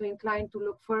also inclined to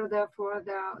look further for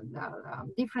the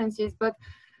differences. But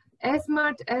as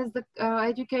much as the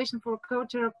Education for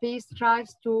Culture of Peace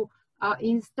strives to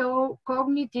instill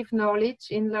cognitive knowledge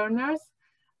in learners,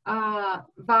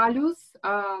 values,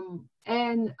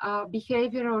 and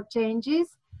behavioral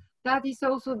changes, that is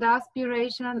also the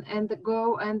aspiration and the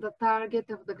goal and the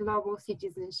target of the global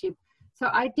citizenship. So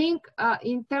I think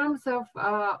in terms of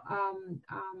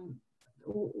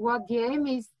what the aim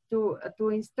is to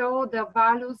install the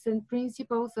values and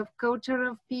principles of culture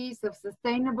of peace, of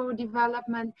sustainable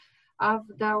development, of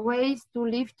the ways to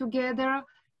live together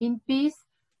in peace.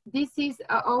 This is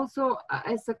also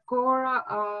as a core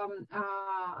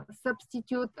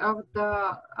substitute of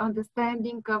the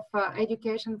understanding of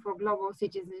education for global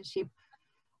citizenship.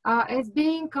 as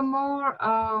being a more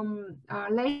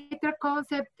later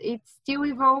concept, it's still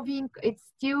evolving. It's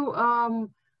still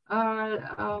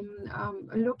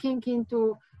looking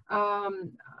into.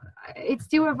 It's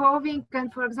still evolving.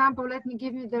 And for example, let me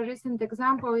give you the recent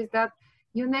example: is that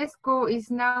UNESCO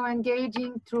is now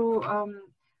engaging through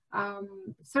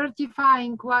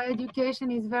certifying why education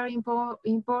is very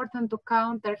important to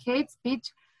counter hate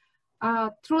speech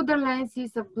through the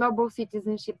lenses of global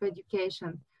citizenship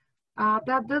education.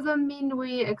 That doesn't mean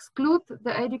we exclude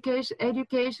the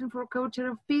education for culture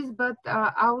of peace, but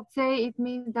I would say it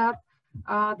means that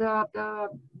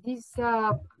this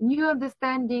new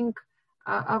understanding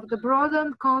of the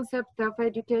broadened concept of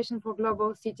education for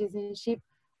global citizenship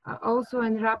also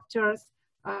enraptures,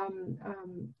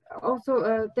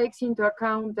 also takes into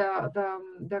account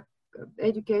the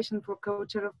education for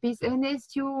culture of peace. And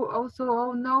as you also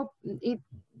all know,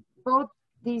 both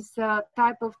this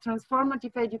type of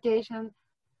transformative education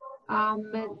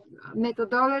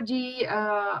methodology,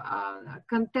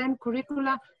 content,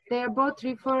 curricula, they are both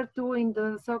referred to in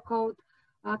the so-called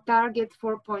target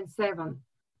 4.7.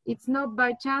 It's not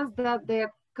by chance that they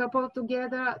are coupled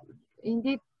together.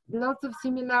 Indeed, lots of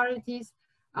similarities,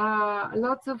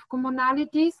 lots of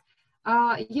commonalities,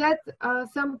 yet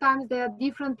sometimes there are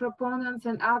different proponents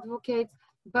and advocates,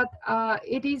 but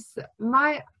it is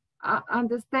my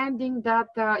understanding that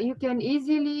you can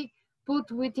easily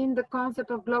put within the concept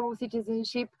of global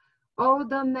citizenship all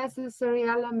the necessary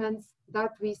elements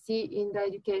that we see in the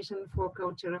education for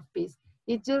culture of peace.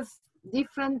 It's just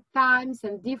different times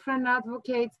and different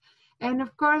advocates. And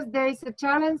of course, there is a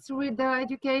challenge with the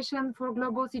education for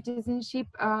global citizenship,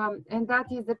 and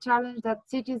that is the challenge that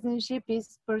citizenship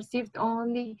is perceived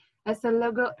only as a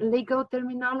legal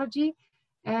terminology.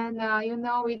 And you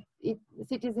know,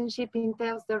 citizenship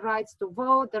entails the rights to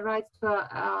vote, the rights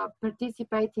to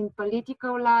participate in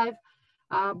political life,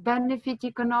 benefit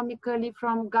economically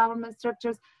from government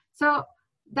structures. So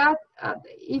that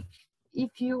if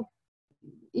you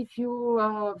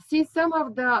see, some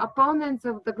of the opponents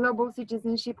of the global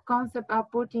citizenship concept are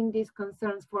putting these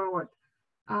concerns forward.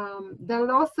 The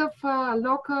loss of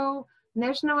local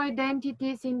national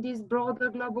identities in this broader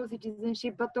global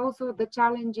citizenship, but also the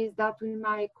challenges that we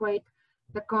might equate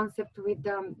the concept with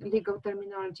legal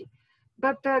terminology.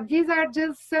 But these are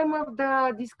just some of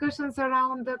the discussions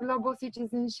around the global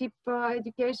citizenship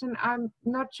education. I'm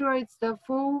not sure it's the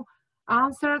full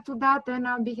answer to that, and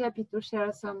I'll be happy to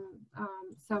share some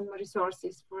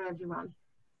resources for everyone.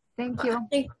 Thank you.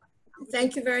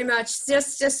 Thank you very much.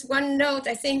 Just one note,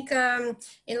 I think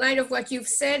in light of what you've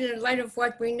said and in light of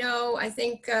what we know, I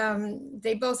think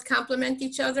they both complement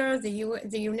each other. The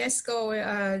UNESCO,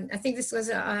 I think this was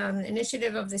an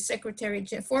initiative of the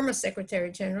former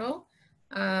Secretary General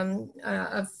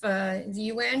of the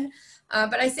UN.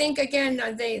 But I think again,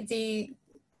 the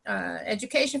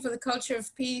education for the culture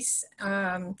of peace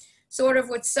sort of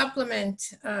would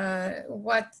supplement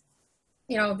what,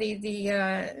 you know, the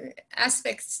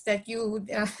aspects that you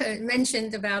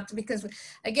mentioned about, because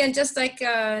again, just like,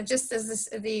 just as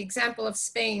the example of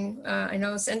Spain, I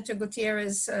know Senator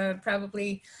Gutierrez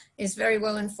probably is very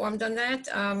well informed on that.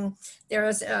 There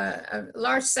was a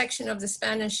large section of the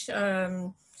Spanish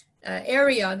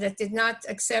area that did not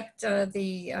accept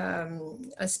the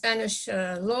Spanish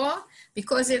law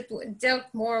because it dealt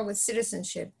more with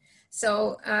citizenship.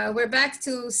 So we're back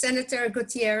to Senator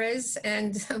Gutierrez,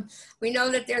 and we know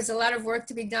that there's a lot of work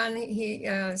to be done.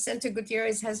 Senator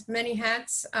Gutierrez has many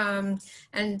hats, and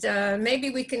maybe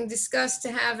we can discuss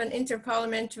to have an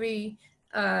interparliamentary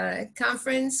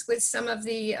conference with some of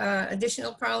the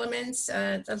additional parliaments,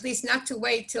 at least not to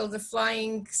wait till the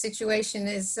flying situation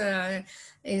is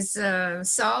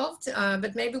solved,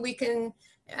 but maybe we can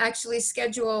actually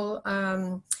schedule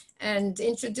and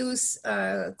introduce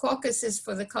caucuses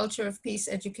for the culture of peace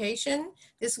education.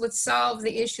 This would solve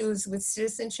the issues with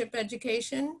citizenship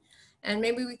education. And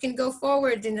maybe we can go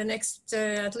forward in the next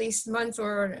at least month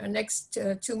or next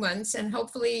 2 months, and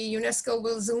hopefully UNESCO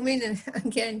will zoom in and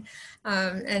again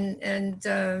and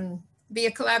be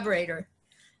a collaborator.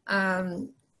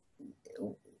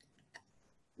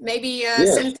 Maybe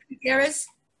yes. Senator Gutierrez?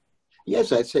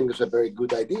 Yes, I think it's a very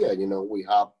good idea. You know, we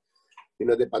have, you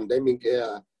know, the pandemic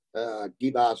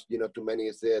give us, you know, too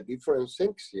many different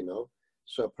things, you know.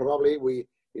 So probably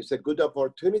it's a good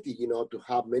opportunity, you know, to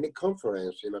have many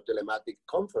conference, you know, telematic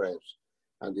conference.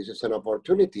 And this is an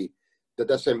opportunity. That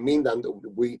doesn't mean that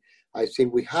I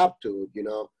think we have to, you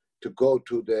know, to go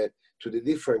to the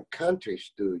different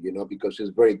countries too, you know, because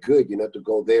it's very good, you know, to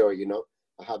go there, you know,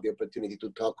 have the opportunity to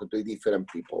talk to different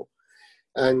people.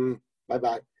 And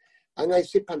bye-bye. And I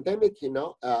see pandemic, you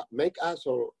know, make us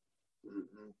or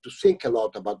to think a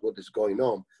lot about what is going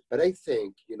on. But I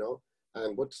think, you know,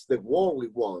 and what's the world we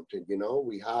want, you know,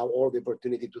 we have all the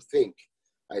opportunity to think.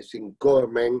 I think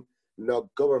government, not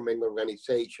government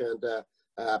organization,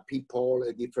 people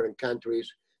in different countries.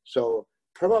 So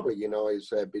probably, you know,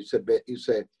 it's a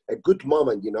good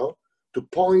moment, you know, to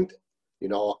point, you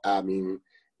know, I mean,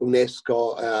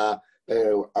 UNESCO,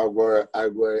 our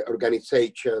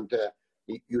organization,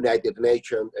 United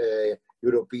Nations,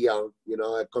 European, you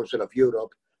know, Council of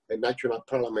Europe, a national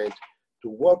parliament, to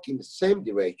work in the same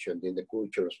direction in the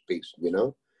culture of peace, you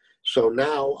know. So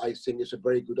now I think it's a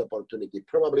very good opportunity.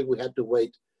 Probably we had to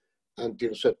wait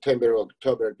until September or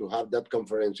October to have that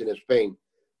conference in Spain.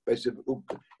 But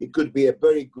it could be a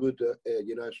very good,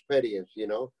 you know, experience, you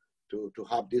know, to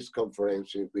have this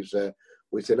conference with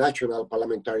the national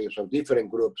parliamentarians of different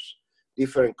groups,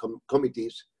 different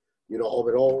committees, you know,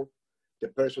 overall, the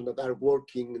person that are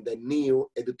working in the new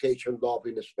education law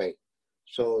in Spain.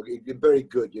 So it's very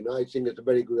good, you know, I think it's a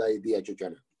very good idea,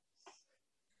 Shoshana.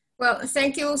 Well,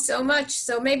 thank you so much.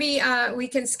 So maybe we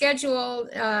can schedule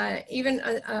even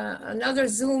another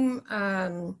Zoom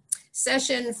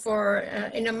session for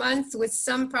in a month with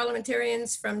some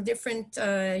parliamentarians from different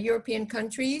European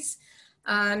countries,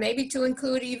 maybe to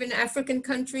include even African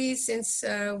countries, since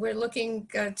we're looking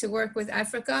to work with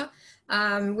Africa.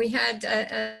 We had,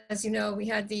 as you know, we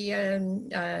had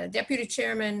the deputy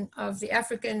chairman of the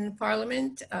African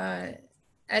Parliament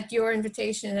at your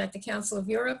invitation at the Council of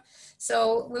Europe.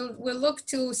 So we'll look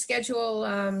to schedule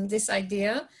this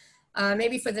idea,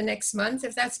 maybe for the next month,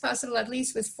 if that's possible, at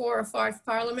least with 4 or 5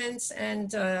 parliaments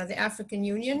and the African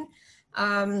Union.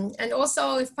 And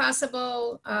also, if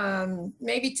possible,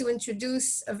 maybe to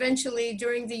introduce eventually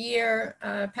during the year,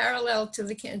 parallel to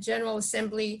the General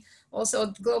Assembly, also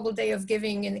Global Day of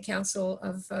Giving in the Council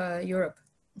of Europe.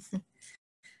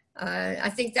 I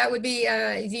think that would be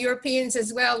the Europeans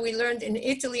as well. We learned in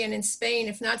Italy and in Spain,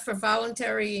 if not for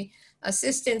voluntary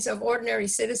assistance of ordinary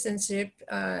citizenship,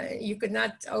 you could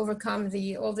not overcome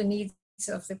all the needs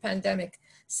of the pandemic.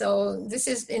 So this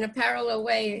is, in a parallel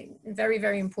way, very,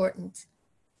 very important.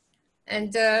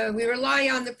 And we rely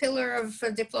on the pillar of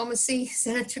diplomacy,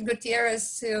 Senator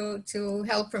Gutierrez, to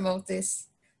help promote this.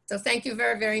 So thank you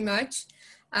very, very much.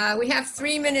 We have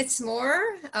 3 minutes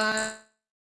more.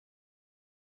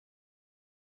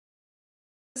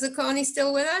 Is Zucconi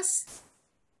still with us?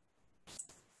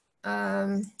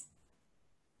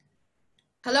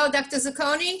 Hello, Dr.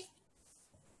 Zucconi?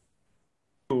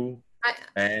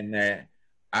 And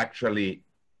actually,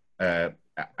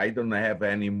 I don't have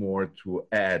any more to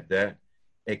add,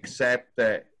 except,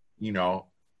 you know,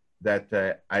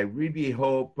 that I really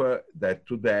hope that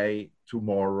today,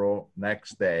 tomorrow,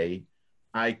 next day,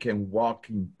 I can walk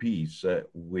in peace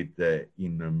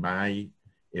in my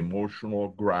emotional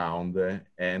ground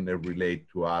and relate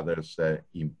to others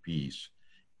in peace.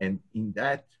 And in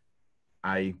that,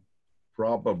 I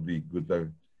probably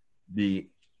could be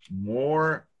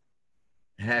more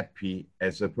happy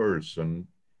as a person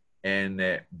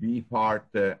and be part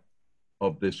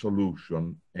of the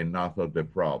solution and not of the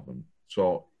problem.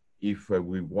 So if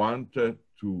we want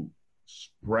to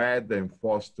spread and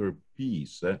foster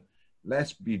peace,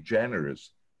 let's be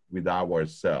generous with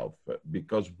ourselves,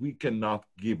 because we cannot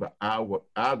give our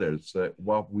others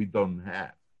what we don't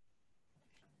have.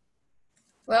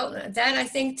 Well, that I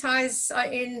think ties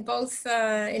in both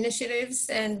initiatives,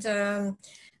 and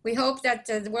we hope that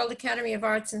the World Academy of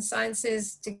Arts and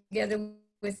Sciences, together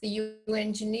with the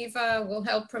UN Geneva, will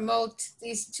help promote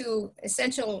these 2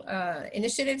 essential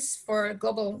initiatives for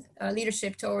global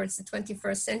leadership towards the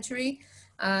 21st century.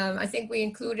 I think we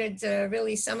included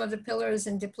really some of the pillars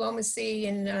in diplomacy,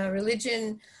 in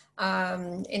religion,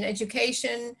 in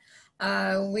education.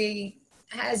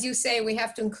 As you say, we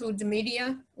have to include the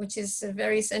media, which is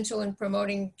very essential in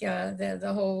promoting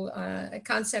the whole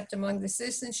concept among the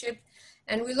citizenship.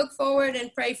 And we look forward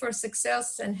and pray for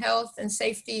success and health and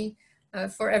safety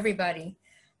for everybody.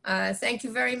 Thank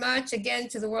you very much again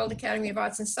to the World Academy of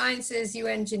Arts and Sciences,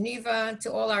 UN Geneva,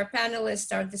 to all our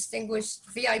panelists, our distinguished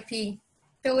VIP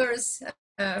pillars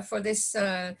for this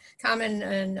common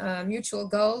and mutual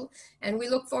goal. And we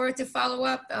look forward to follow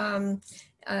up.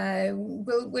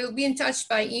 We'll be in touch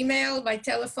by email, by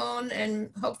telephone, and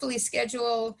hopefully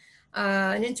schedule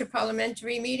an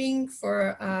interparliamentary meeting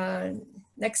for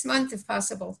next month if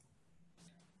possible.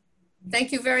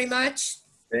 Thank you very much.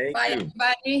 Bye,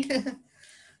 everybody.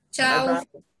 Ciao.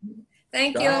 Bye-bye.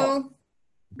 Thank Ciao.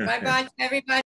 you. Bye-bye, everybody.